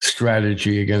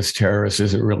strategy against terrorists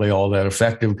isn't really all that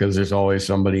effective because there's always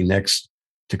somebody next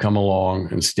to come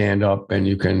along and stand up, and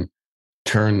you can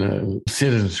turn the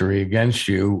citizenry against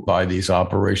you by these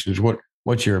operations.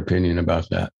 What's your opinion about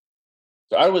that?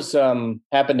 So I was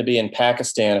happened to be in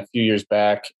Pakistan a few years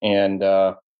back, and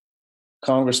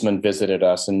congressman visited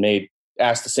us and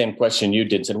asked the same question you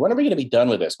did and said, when are we going to be done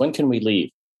with this? When can we leave?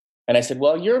 And I said,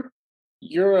 well,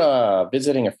 you're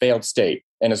visiting a failed state.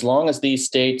 And as long as these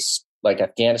states like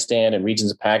Afghanistan and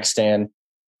regions of Pakistan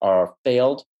are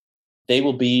failed, they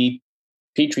will be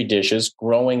petri dishes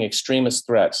growing extremist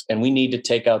threats. And we need to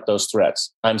take out those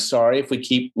threats. I'm sorry if we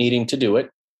keep needing to do it,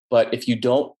 but if you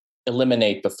don't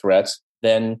eliminate the threats,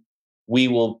 then we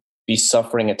will be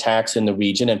suffering attacks in the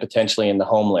region and potentially in the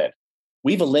homeland.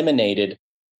 We've eliminated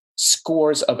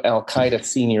scores of al-Qaeda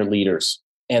senior leaders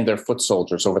and their foot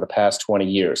soldiers over the past 20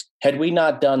 years. Had we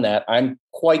not done that, I'm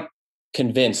quite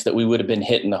convinced that we would have been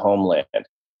hit in the homeland.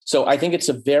 So I think it's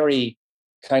a very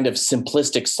kind of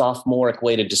simplistic, sophomoric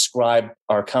way to describe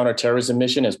our counterterrorism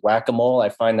mission as whack-a-mole. I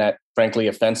find that frankly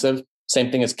offensive.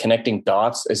 Same thing as connecting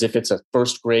dots as if it's a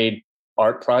first grade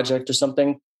art project or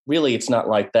something. Really, it's not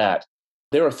like that.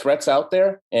 There are threats out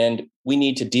there, and we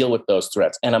need to deal with those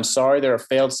threats. And I'm sorry there are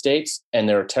failed states and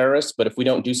there are terrorists, but if we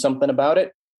don't do something about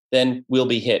it, then we'll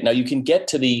be hit. Now, you can get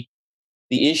to the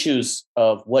issues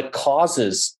of what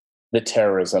causes the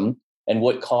terrorism and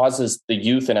what causes the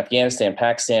youth in Afghanistan,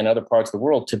 Pakistan, and other parts of the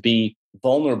world to be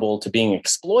vulnerable to being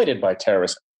exploited by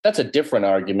terrorists. That's a different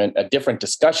argument, a different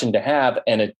discussion to have,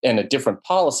 and a different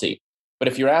policy. But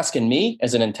if you're asking me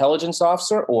as an intelligence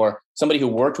officer or somebody who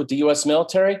worked with the U.S.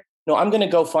 military, no, I'm going to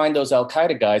go find those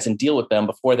al-Qaeda guys and deal with them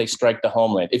before they strike the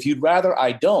homeland. If you'd rather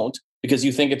I don't, because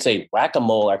you think it's a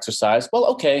whack-a-mole exercise, well,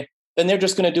 okay, then they're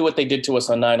just going to do what they did to us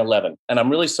on 9/11. And I'm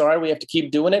really sorry we have to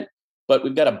keep doing it, but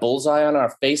we've got a bullseye on our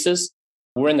faces.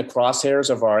 We're in the crosshairs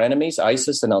of our enemies,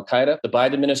 ISIS and Al-Qaeda. The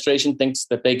Biden administration thinks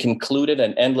that they concluded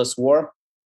an endless war.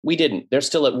 We didn't. They're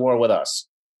still at war with us.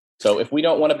 So if we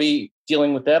don't want to be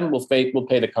dealing with them, we'll pay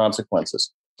the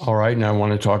consequences. All right. And I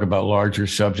want to talk about larger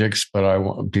subjects,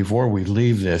 but before we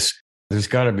leave this, there's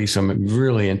got to be some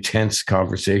really intense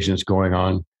conversations going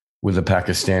on with the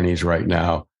Pakistanis right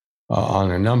now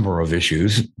on a number of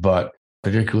issues, but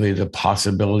particularly the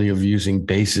possibility of using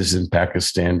bases in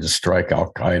Pakistan to strike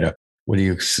Al-Qaeda. What do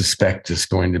you suspect is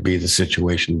going to be the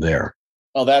situation there?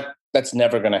 Well, that's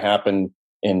never going to happen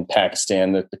in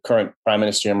Pakistan. The current Prime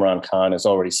Minister Imran Khan has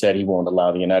already said he won't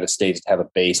allow the United States to have a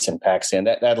base in Pakistan.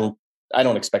 I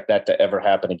don't expect that to ever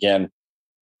happen again,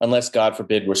 unless, God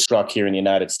forbid, we're struck here in the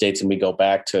United States and we go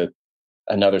back to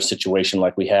another situation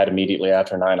like we had immediately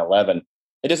after 9/11.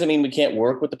 It doesn't mean we can't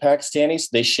work with the Pakistanis.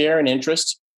 They share an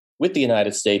interest with the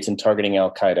United States in targeting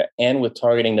Al-Qaeda and with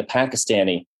targeting the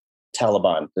Pakistani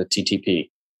Taliban, the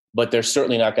TTP. But they're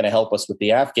certainly not going to help us with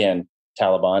the Afghan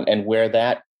Taliban. And where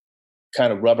that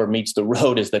kind of rubber meets the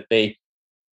road is that they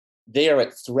are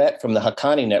at threat from the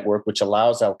Haqqani network, which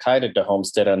allows Al-Qaeda to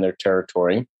homestead on their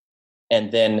territory.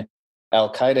 And then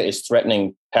Al-Qaeda is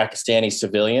threatening Pakistani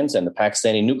civilians and the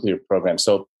Pakistani nuclear program.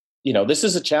 So, this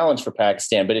is a challenge for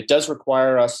Pakistan, but it does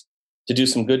require us to do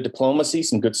some good diplomacy,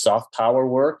 some good soft power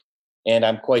work. And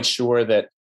I'm quite sure that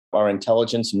our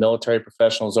intelligence and military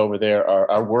professionals over there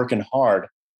are working hard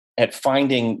at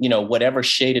finding, whatever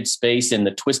shaded space in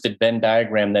the twisted Venn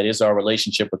diagram that is our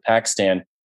relationship with Pakistan,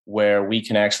 where we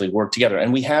can actually work together.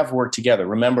 And we have worked together.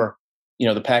 Remember,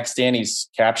 the Pakistanis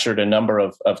captured a number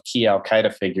of key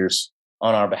Al-Qaeda figures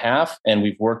on our behalf, and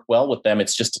we've worked well with them.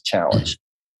 It's just a challenge.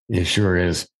 It sure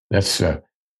is. That's to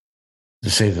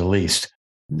say the least.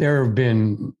 There have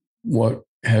been what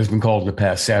has been called in the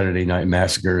past Saturday night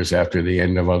massacres after the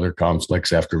end of other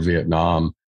conflicts, after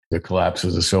Vietnam, the collapse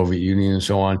of the Soviet Union, and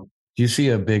so on. Do you see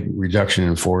a big reduction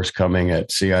in force coming at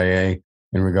CIA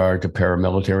in regard to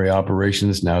paramilitary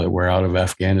operations now that we're out of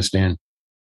Afghanistan?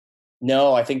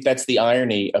 No, I think that's the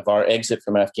irony of our exit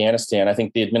from Afghanistan. I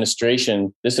think this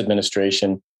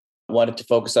administration, wanted to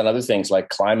focus on other things like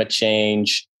climate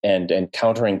change and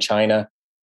countering China.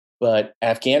 But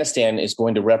Afghanistan is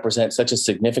going to represent such a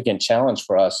significant challenge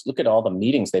for us. Look at all the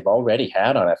meetings they've already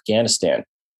had on Afghanistan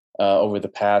over the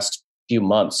past few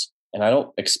months. And I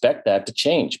don't expect that to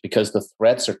change because the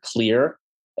threats are clear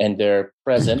and they're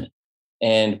present.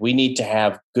 And we need to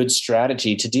have good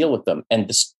strategy to deal with them.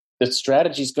 And the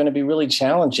strategy is going to be really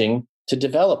challenging to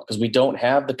develop because we don't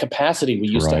have the capacity we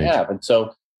used to have. And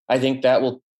so I think that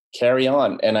will carry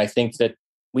on. And I think that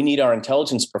we need our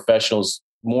intelligence professionals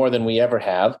more than we ever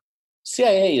have.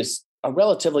 CIA is a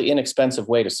relatively inexpensive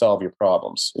way to solve your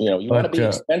problems. You want to be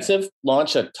expensive,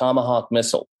 launch a Tomahawk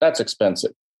missile. That's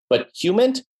expensive. But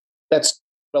human, that's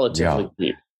relatively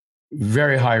cheap.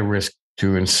 Very high risk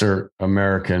to insert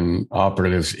American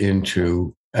operatives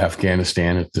into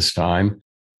Afghanistan at this time.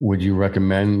 Would you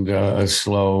recommend a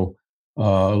slow,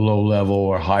 low level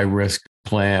or high risk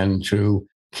plan to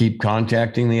keep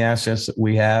contacting the assets that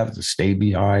we have, the stay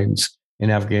behinds in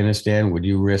Afghanistan? Would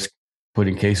you risk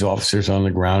putting case officers on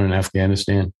the ground in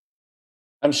Afghanistan?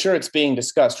 I'm sure it's being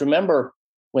discussed. Remember,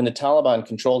 when the Taliban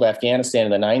controlled Afghanistan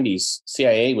in the 90s,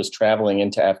 CIA was traveling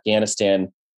into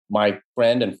Afghanistan. My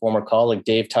friend and former colleague,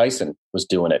 Dave Tyson, was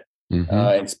doing it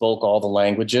and spoke all the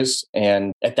languages.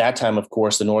 And at that time, of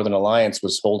course, the Northern Alliance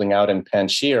was holding out in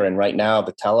Panjshir. And right now,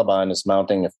 the Taliban is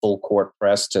mounting a full court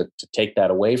press to take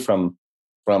that away from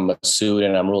Masood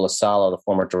and Amrullah Saleh, the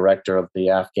former director of the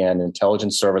Afghan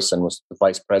intelligence service and was the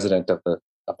vice president of the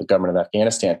government of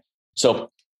Afghanistan. So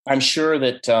I'm sure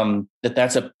that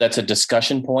that's a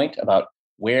discussion point about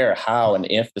where, how, and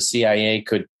if the CIA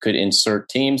could insert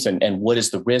teams and what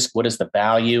is the risk, what is the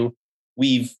value.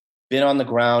 We've been on the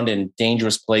ground in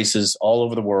dangerous places all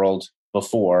over the world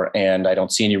before, and I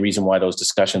don't see any reason why those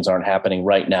discussions aren't happening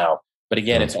right now. But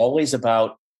again, it's always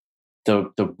about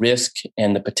the risk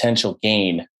and the potential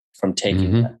gain from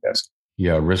taking that risk.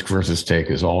 Yeah, risk versus take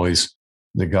is always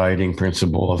the guiding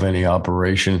principle of any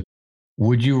operation.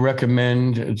 Would you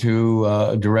recommend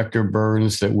to Director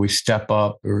Burns that we step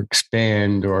up or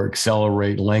expand or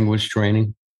accelerate language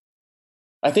training?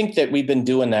 I think that we've been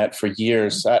doing that for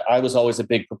years. I was always a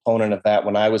big proponent of that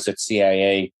when I was at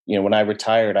CIA. When I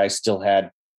retired, I still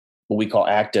had what we call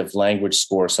active language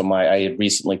score. So I had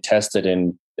recently tested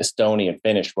in Estonian,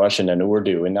 Finnish, Russian, and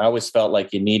Urdu. And I always felt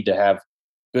like you need to have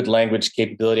good language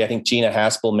capability. I think Gina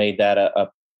Haspel made that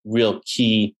a real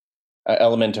key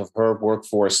element of her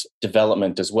workforce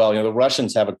development as well. The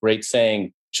Russians have a great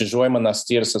saying, don't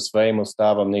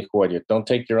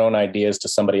take your own ideas to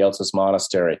somebody else's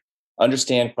monastery.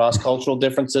 understand cross-cultural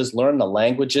differences, learn the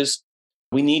languages.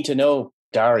 We need to know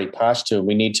Dari, Pashto.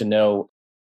 We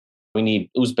need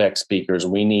Uzbek speakers.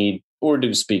 We need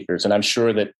Urdu speakers. And I'm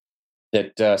sure that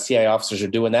CIA officers are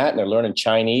doing that, and they're learning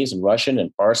Chinese and Russian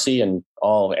and Farsi and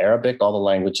all Arabic, all the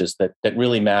languages that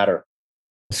really matter.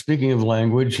 Speaking of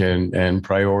language and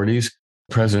priorities,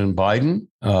 President Biden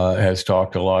has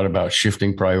talked a lot about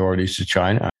shifting priorities to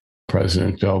China.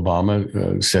 President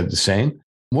Obama said the same.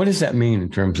 What does that mean in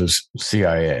terms of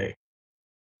CIA?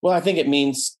 Well, I think it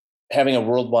means having a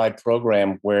worldwide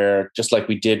program where, just like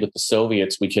we did with the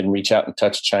Soviets, we can reach out and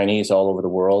touch Chinese all over the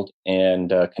world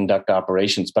and conduct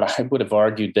operations. But I would have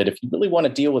argued that if you really want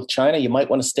to deal with China, you might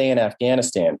want to stay in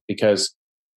Afghanistan, because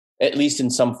at least in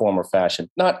some form or fashion,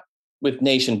 not with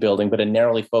nation building, but a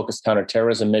narrowly focused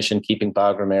counterterrorism mission, keeping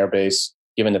Bagram Air Base,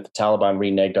 given that the Taliban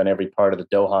reneged on every part of the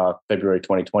Doha February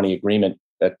 2020 agreement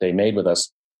that they made with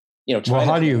us.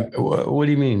 China, what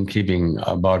do you mean keeping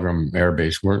Bagram Air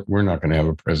Base? We're not going to have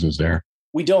a presence there.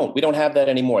 We don't have that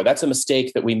anymore. That's a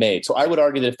mistake that we made. So I would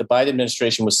argue that if the Biden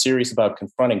administration was serious about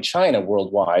confronting China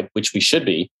worldwide, which we should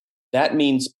be, that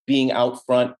means being out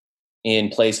front in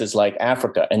places like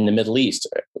Africa and the Middle East,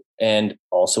 and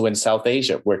also in South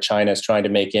Asia, where China is trying to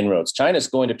make inroads. China is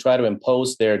going to try to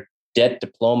impose their debt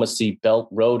diplomacy Belt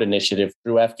Road initiative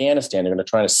through Afghanistan. They're going to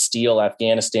try to steal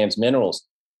Afghanistan's minerals,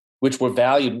 which were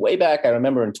valued way back, I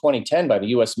remember, in 2010 by the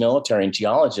U.S. military and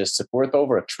geologists, worth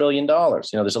over $1 trillion.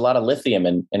 There's a lot of lithium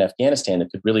in Afghanistan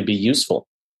that could really be useful.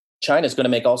 China is going to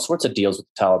make all sorts of deals with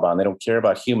the Taliban. They don't care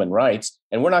about human rights,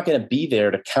 and we're not going to be there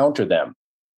to counter them.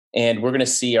 And we're going to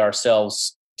see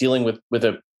ourselves dealing with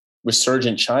a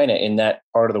resurgent China in that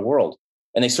part of the world.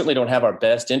 And they certainly don't have our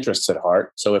best interests at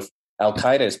heart. So if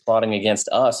Al-Qaeda is plotting against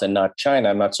us and not China,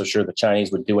 I'm not so sure the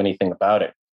Chinese would do anything about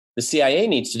it. The CIA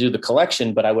needs to do the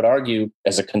collection, but I would argue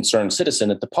as a concerned citizen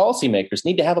that the policymakers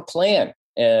need to have a plan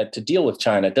to deal with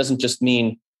China. It doesn't just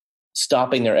mean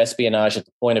stopping their espionage at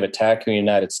the point of attack in the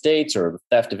United States, or the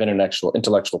theft of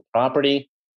intellectual property,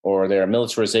 or their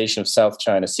militarization of South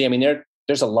China Sea. I mean,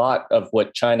 there's a lot of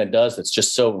what China does that's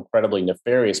just so incredibly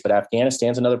nefarious, but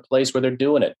Afghanistan's another place where they're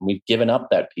doing it. And we've given up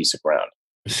that piece of ground.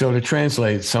 So to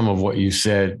translate some of what you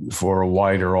said for a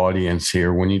wider audience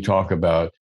here, when you talk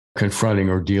about confronting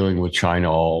or dealing with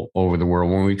China all over the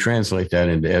world, when we translate that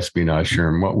into espionage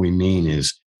term, what we mean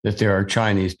is that there are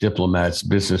Chinese diplomats,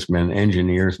 businessmen,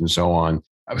 engineers, and so on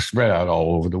spread out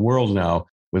all over the world now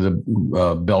with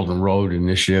a Belt and Road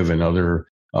Initiative and other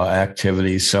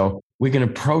activities. So we can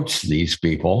approach these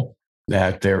people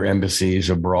at their embassies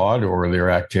abroad or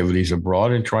their activities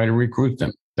abroad and try to recruit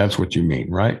them. That's what you mean,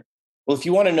 right? Well, if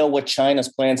you want to know what China's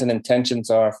plans and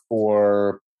intentions are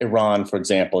for Iran, for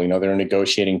example, they're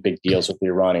negotiating big deals with the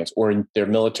Iranians, or in their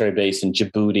military base in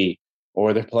Djibouti,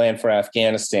 or their plan for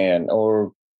Afghanistan,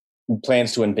 or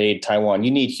plans to invade Taiwan. You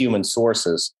need human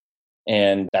sources.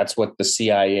 And that's what the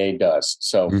CIA does.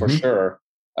 So for sure,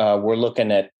 we're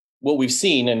looking at what we've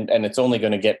seen, and it's only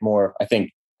going to get more, I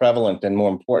think, prevalent and more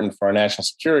important for our national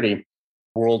security,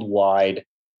 worldwide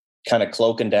kind of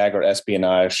cloak and dagger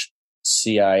espionage,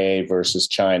 CIA versus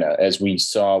China, as we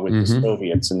saw with the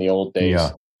Soviets in the old days.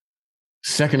 Yeah.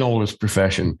 Second oldest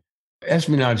profession.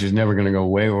 Espionage is never going to go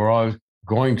away. We're always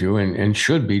going to and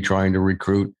should be trying to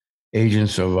recruit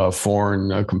agents of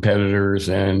foreign competitors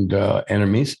and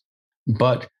enemies.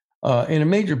 But in a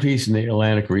major piece in The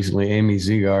Atlantic recently, Amy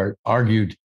Ziegart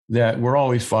argued that we're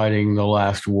always fighting the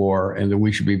last war and that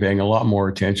we should be paying a lot more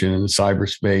attention in the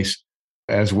cyberspace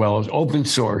as well as open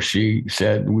source. She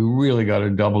said we really got to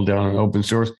double down on open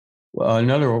source.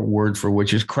 Another word for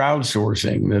which is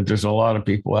crowdsourcing, that there's a lot of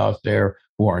people out there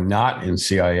who are not in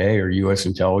CIA or U.S.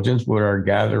 intelligence, but are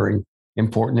gathering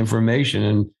important information.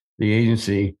 And the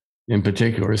agency in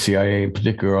particular, CIA in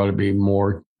particular, ought to be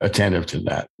more attentive to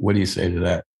that. What do you say to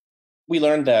that? We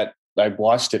learned that. I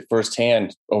watched it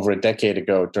firsthand over a decade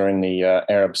ago during the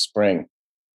Arab Spring,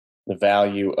 the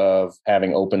value of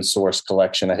having open source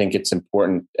collection. I think it's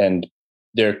important. And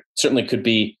there certainly could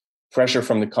be pressure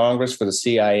from the Congress for the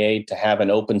CIA to have an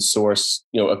open source,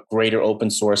 a greater open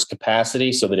source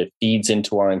capacity so that it feeds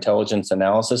into our intelligence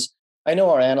analysis. I know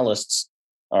our analysts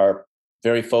are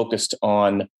very focused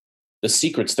on the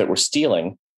secrets that we're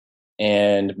stealing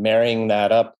and marrying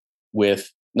that up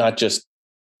with not just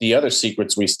the other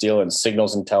secrets we steal in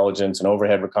signals intelligence and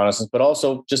overhead reconnaissance, but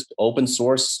also just open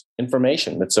source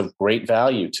information that's of great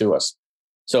value to us.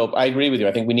 So I agree with you.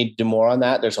 I think we need to do more on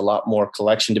that. There's a lot more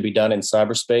collection to be done in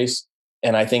cyberspace.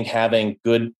 And I think having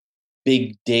good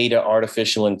big data,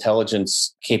 artificial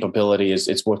intelligence capability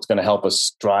is what's going to help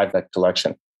us drive that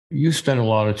collection. You spent a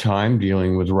lot of time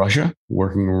dealing with Russia,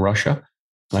 working in Russia.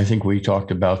 I think we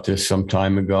talked about this some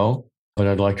time ago. but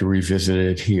I'd like to revisit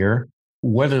it here.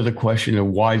 Whether the question of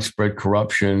widespread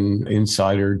corruption,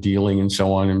 insider dealing, and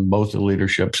so on in both the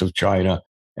leaderships of China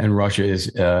and Russia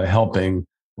is helping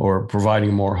or providing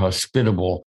a more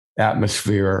hospitable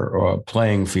atmosphere or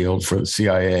playing field for the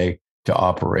CIA to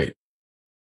operate.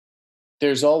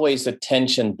 There's always a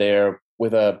tension there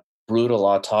with a brutal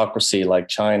autocracy like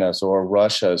China's or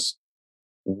Russia's,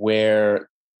 where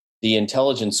the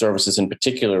intelligence services in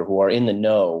particular, who are in the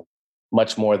know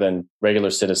much more than regular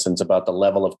citizens about the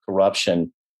level of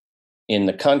corruption in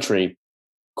the country,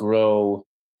 grow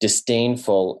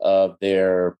disdainful of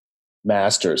their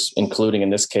masters, including in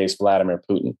this case, Vladimir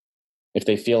Putin. If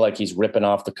they feel like he's ripping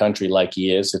off the country like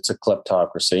he is, it's a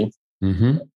kleptocracy.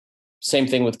 Mm-hmm. Same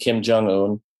thing with Kim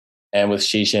Jong-un and with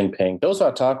Xi Jinping. Those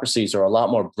autocracies are a lot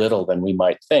more brittle than we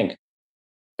might think. In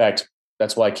fact,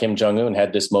 that's why Kim Jong-un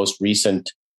had this most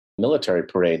recent military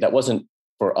parade. That wasn't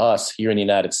for us here in the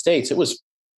United States. It was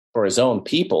for his own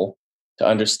people to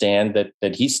understand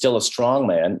that he's still a strong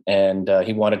man and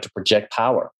he wanted to project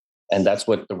power. And that's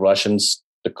what the Russians,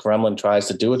 the Kremlin tries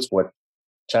to do. It's what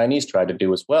Chinese try to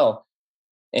do as well.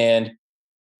 And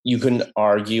you can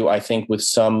argue, I think, with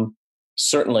some,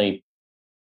 certainly,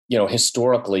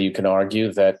 historically, you can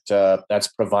argue that that's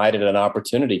provided an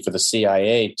opportunity for the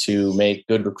CIA to make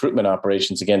good recruitment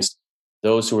operations against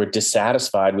those who are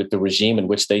dissatisfied with the regime in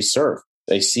which they serve.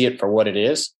 They see it for what it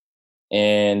is,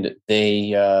 and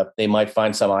they might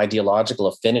find some ideological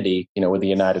affinity, with the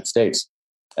United States.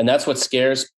 And that's what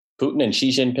scares Putin and Xi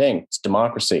Jinping. It's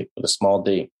democracy with a small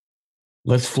d.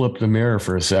 Let's flip the mirror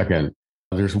for a second.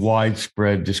 There's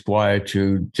widespread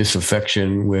disquietude,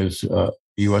 disaffection with the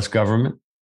U.S. government.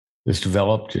 This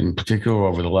developed in particular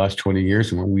over the last 20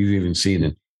 years, and we've even seen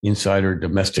an insider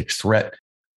domestic threat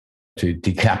to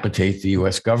decapitate the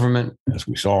U.S. government, as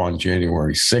we saw on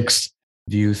January 6th.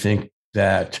 Do you think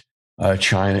that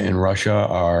China and Russia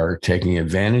are taking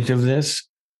advantage of this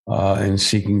and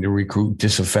seeking to recruit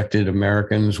disaffected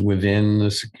Americans within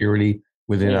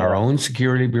our own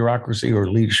security bureaucracy or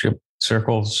leadership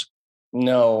circles?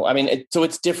 No, I mean, so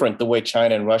it's different the way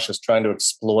China and Russia is trying to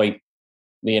exploit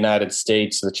the United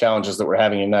States, the challenges that we're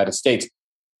having in the United States.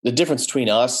 The difference between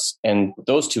us and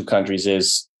those two countries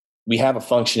is we have a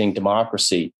functioning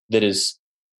democracy that is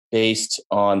based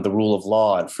on the rule of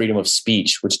law and freedom of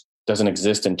speech, which doesn't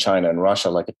exist in China and Russia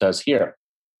like it does here.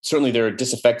 Certainly, there are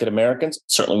disaffected Americans.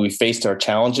 Certainly, we faced our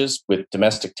challenges with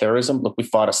domestic terrorism. Look, we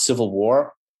fought a civil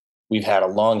war. We've had a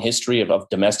long history of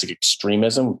domestic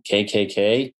extremism,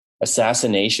 KKK,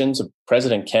 assassinations of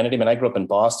President Kennedy. I mean, I grew up in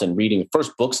Boston reading. The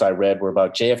first books I read were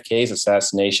about JFK's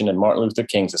assassination and Martin Luther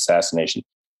King's assassination.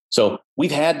 So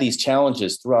we've had these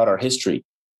challenges throughout our history.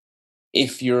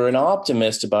 If you're an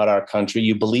optimist about our country,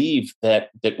 you believe that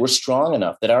we're strong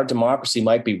enough, that our democracy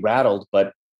might be rattled,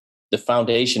 but the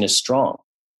foundation is strong.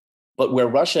 But where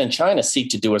Russia and China seek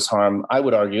to do us harm, I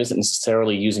would argue, isn't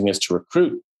necessarily using this to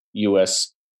recruit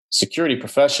U.S. security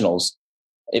professionals.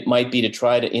 It might be to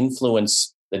try to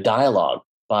influence the dialogue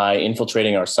by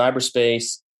infiltrating our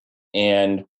cyberspace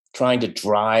and trying to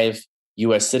drive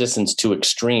U.S. citizens to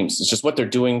extremes. It's just what they're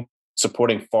doing,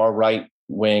 supporting far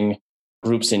right-wing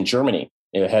groups in Germany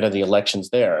ahead of the elections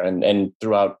there and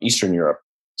throughout Eastern Europe.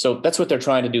 So that's what they're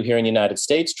trying to do here in the United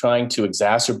States, trying to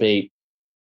exacerbate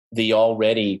the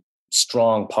already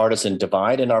strong partisan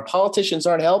divide. And our politicians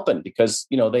aren't helping because,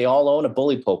 they all own a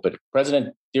bully pulpit.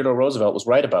 President Theodore Roosevelt was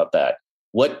right about that.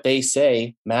 What they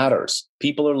say matters.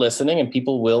 People are listening, and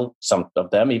people will, some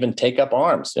of them, even take up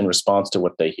arms in response to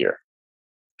what they hear.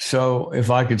 So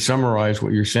if I could summarize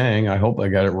what you're saying, I hope I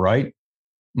got it right.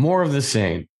 More of the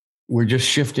same. We're just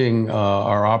shifting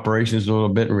our operations a little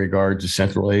bit in regard to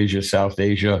Central Asia, South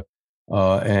Asia,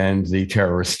 and the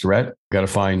terrorist threat. Got to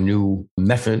find new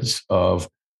methods of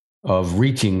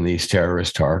reaching these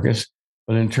terrorist targets.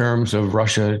 But in terms of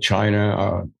Russia,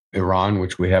 China, Iran,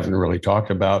 which we haven't really talked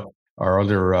about, our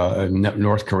other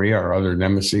North Korea, our other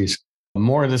nemesis,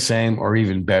 more of the same or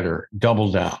even better,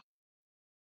 double down.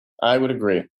 I would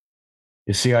agree.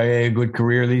 Is CIA a good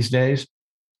career these days?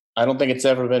 I don't think it's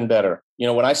ever been better.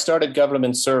 When I started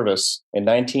government service in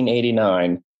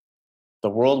 1989, the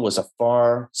world was a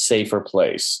far safer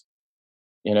place.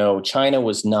 China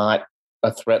was not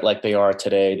a threat like they are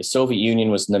today. The Soviet Union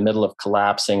was in the middle of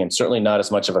collapsing and certainly not as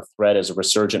much of a threat as a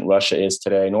resurgent Russia is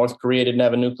today. North Korea didn't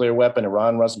have a nuclear weapon.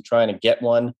 Iran wasn't trying to get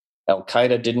one.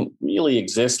 Al-Qaeda didn't really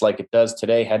exist like it does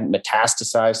today, hadn't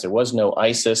metastasized. There was no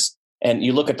ISIS. And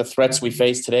you look at the threats we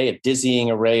face today, a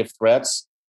dizzying array of threats.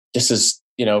 This is,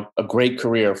 a great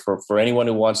career for anyone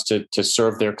who wants to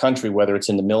serve their country, whether it's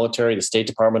in the military, the State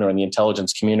Department, or in the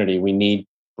intelligence community. We need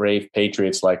brave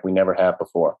patriots like we never have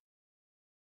before.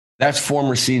 That's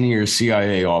former senior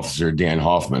CIA officer Dan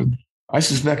Hoffman. I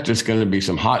suspect there's going to be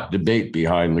some hot debate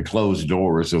behind the closed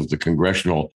doors of the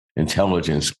Congressional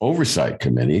Intelligence Oversight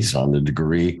Committees on the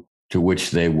degree to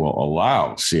which they will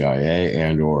allow CIA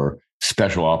and or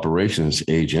special operations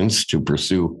agents to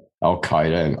pursue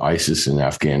al-Qaeda and ISIS in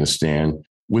Afghanistan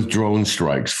with drone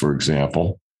strikes, for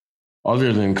example.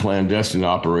 Other than clandestine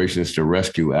operations to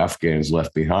rescue Afghans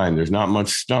left behind, there's not much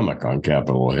stomach on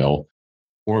Capitol Hill,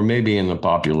 or maybe in the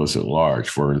populace at large,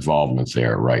 for involvement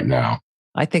there right now.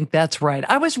 I think that's right.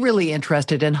 I was really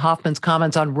interested in Hoffman's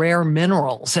comments on rare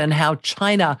minerals and how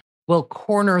China will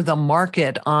corner the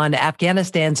market on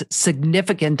Afghanistan's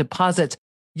significant deposits.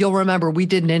 You'll remember we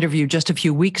did an interview just a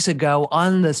few weeks ago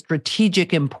on the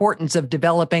strategic importance of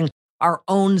developing our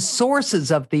own sources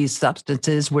of these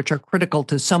substances, which are critical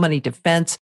to so many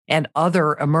defense and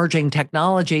other emerging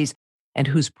technologies, and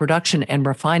whose production and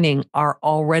refining are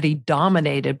already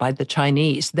dominated by the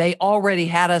Chinese. They already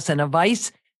had us in a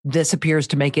vice. This appears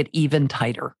to make it even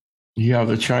tighter. Yeah,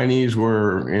 the Chinese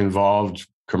were involved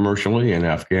commercially in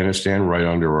Afghanistan right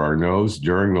under our nose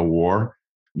during the war.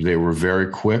 They were very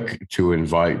quick to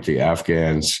invite the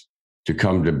Afghans to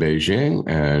come to Beijing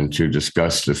and to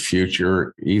discuss the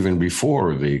future even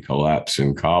before the collapse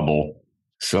in Kabul.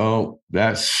 So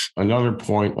that's another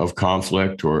point of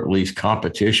conflict, or at least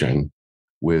competition,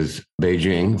 with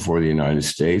Beijing for the United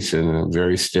States, and a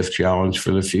very stiff challenge for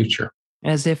the future.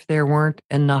 As if there weren't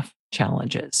enough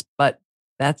challenges. But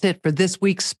that's it for this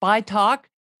week's Spy Talk.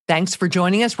 Thanks for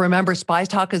joining us. Remember, Spy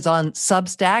Talk is on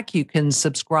Substack. You can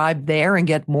subscribe there and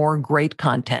get more great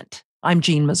content. I'm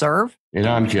Jean Meserve. And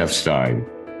I'm Jeff Stein.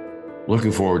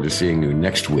 Looking forward to seeing you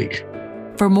next week.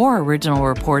 For more original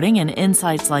reporting and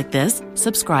insights like this,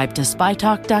 subscribe to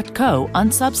spytalk.co on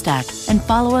Substack and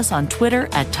follow us on Twitter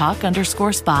at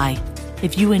 @talk_spy.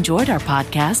 If you enjoyed our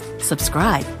podcast,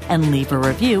 subscribe and leave a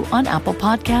review on Apple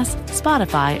Podcasts,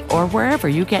 Spotify, or wherever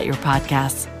you get your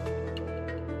podcasts.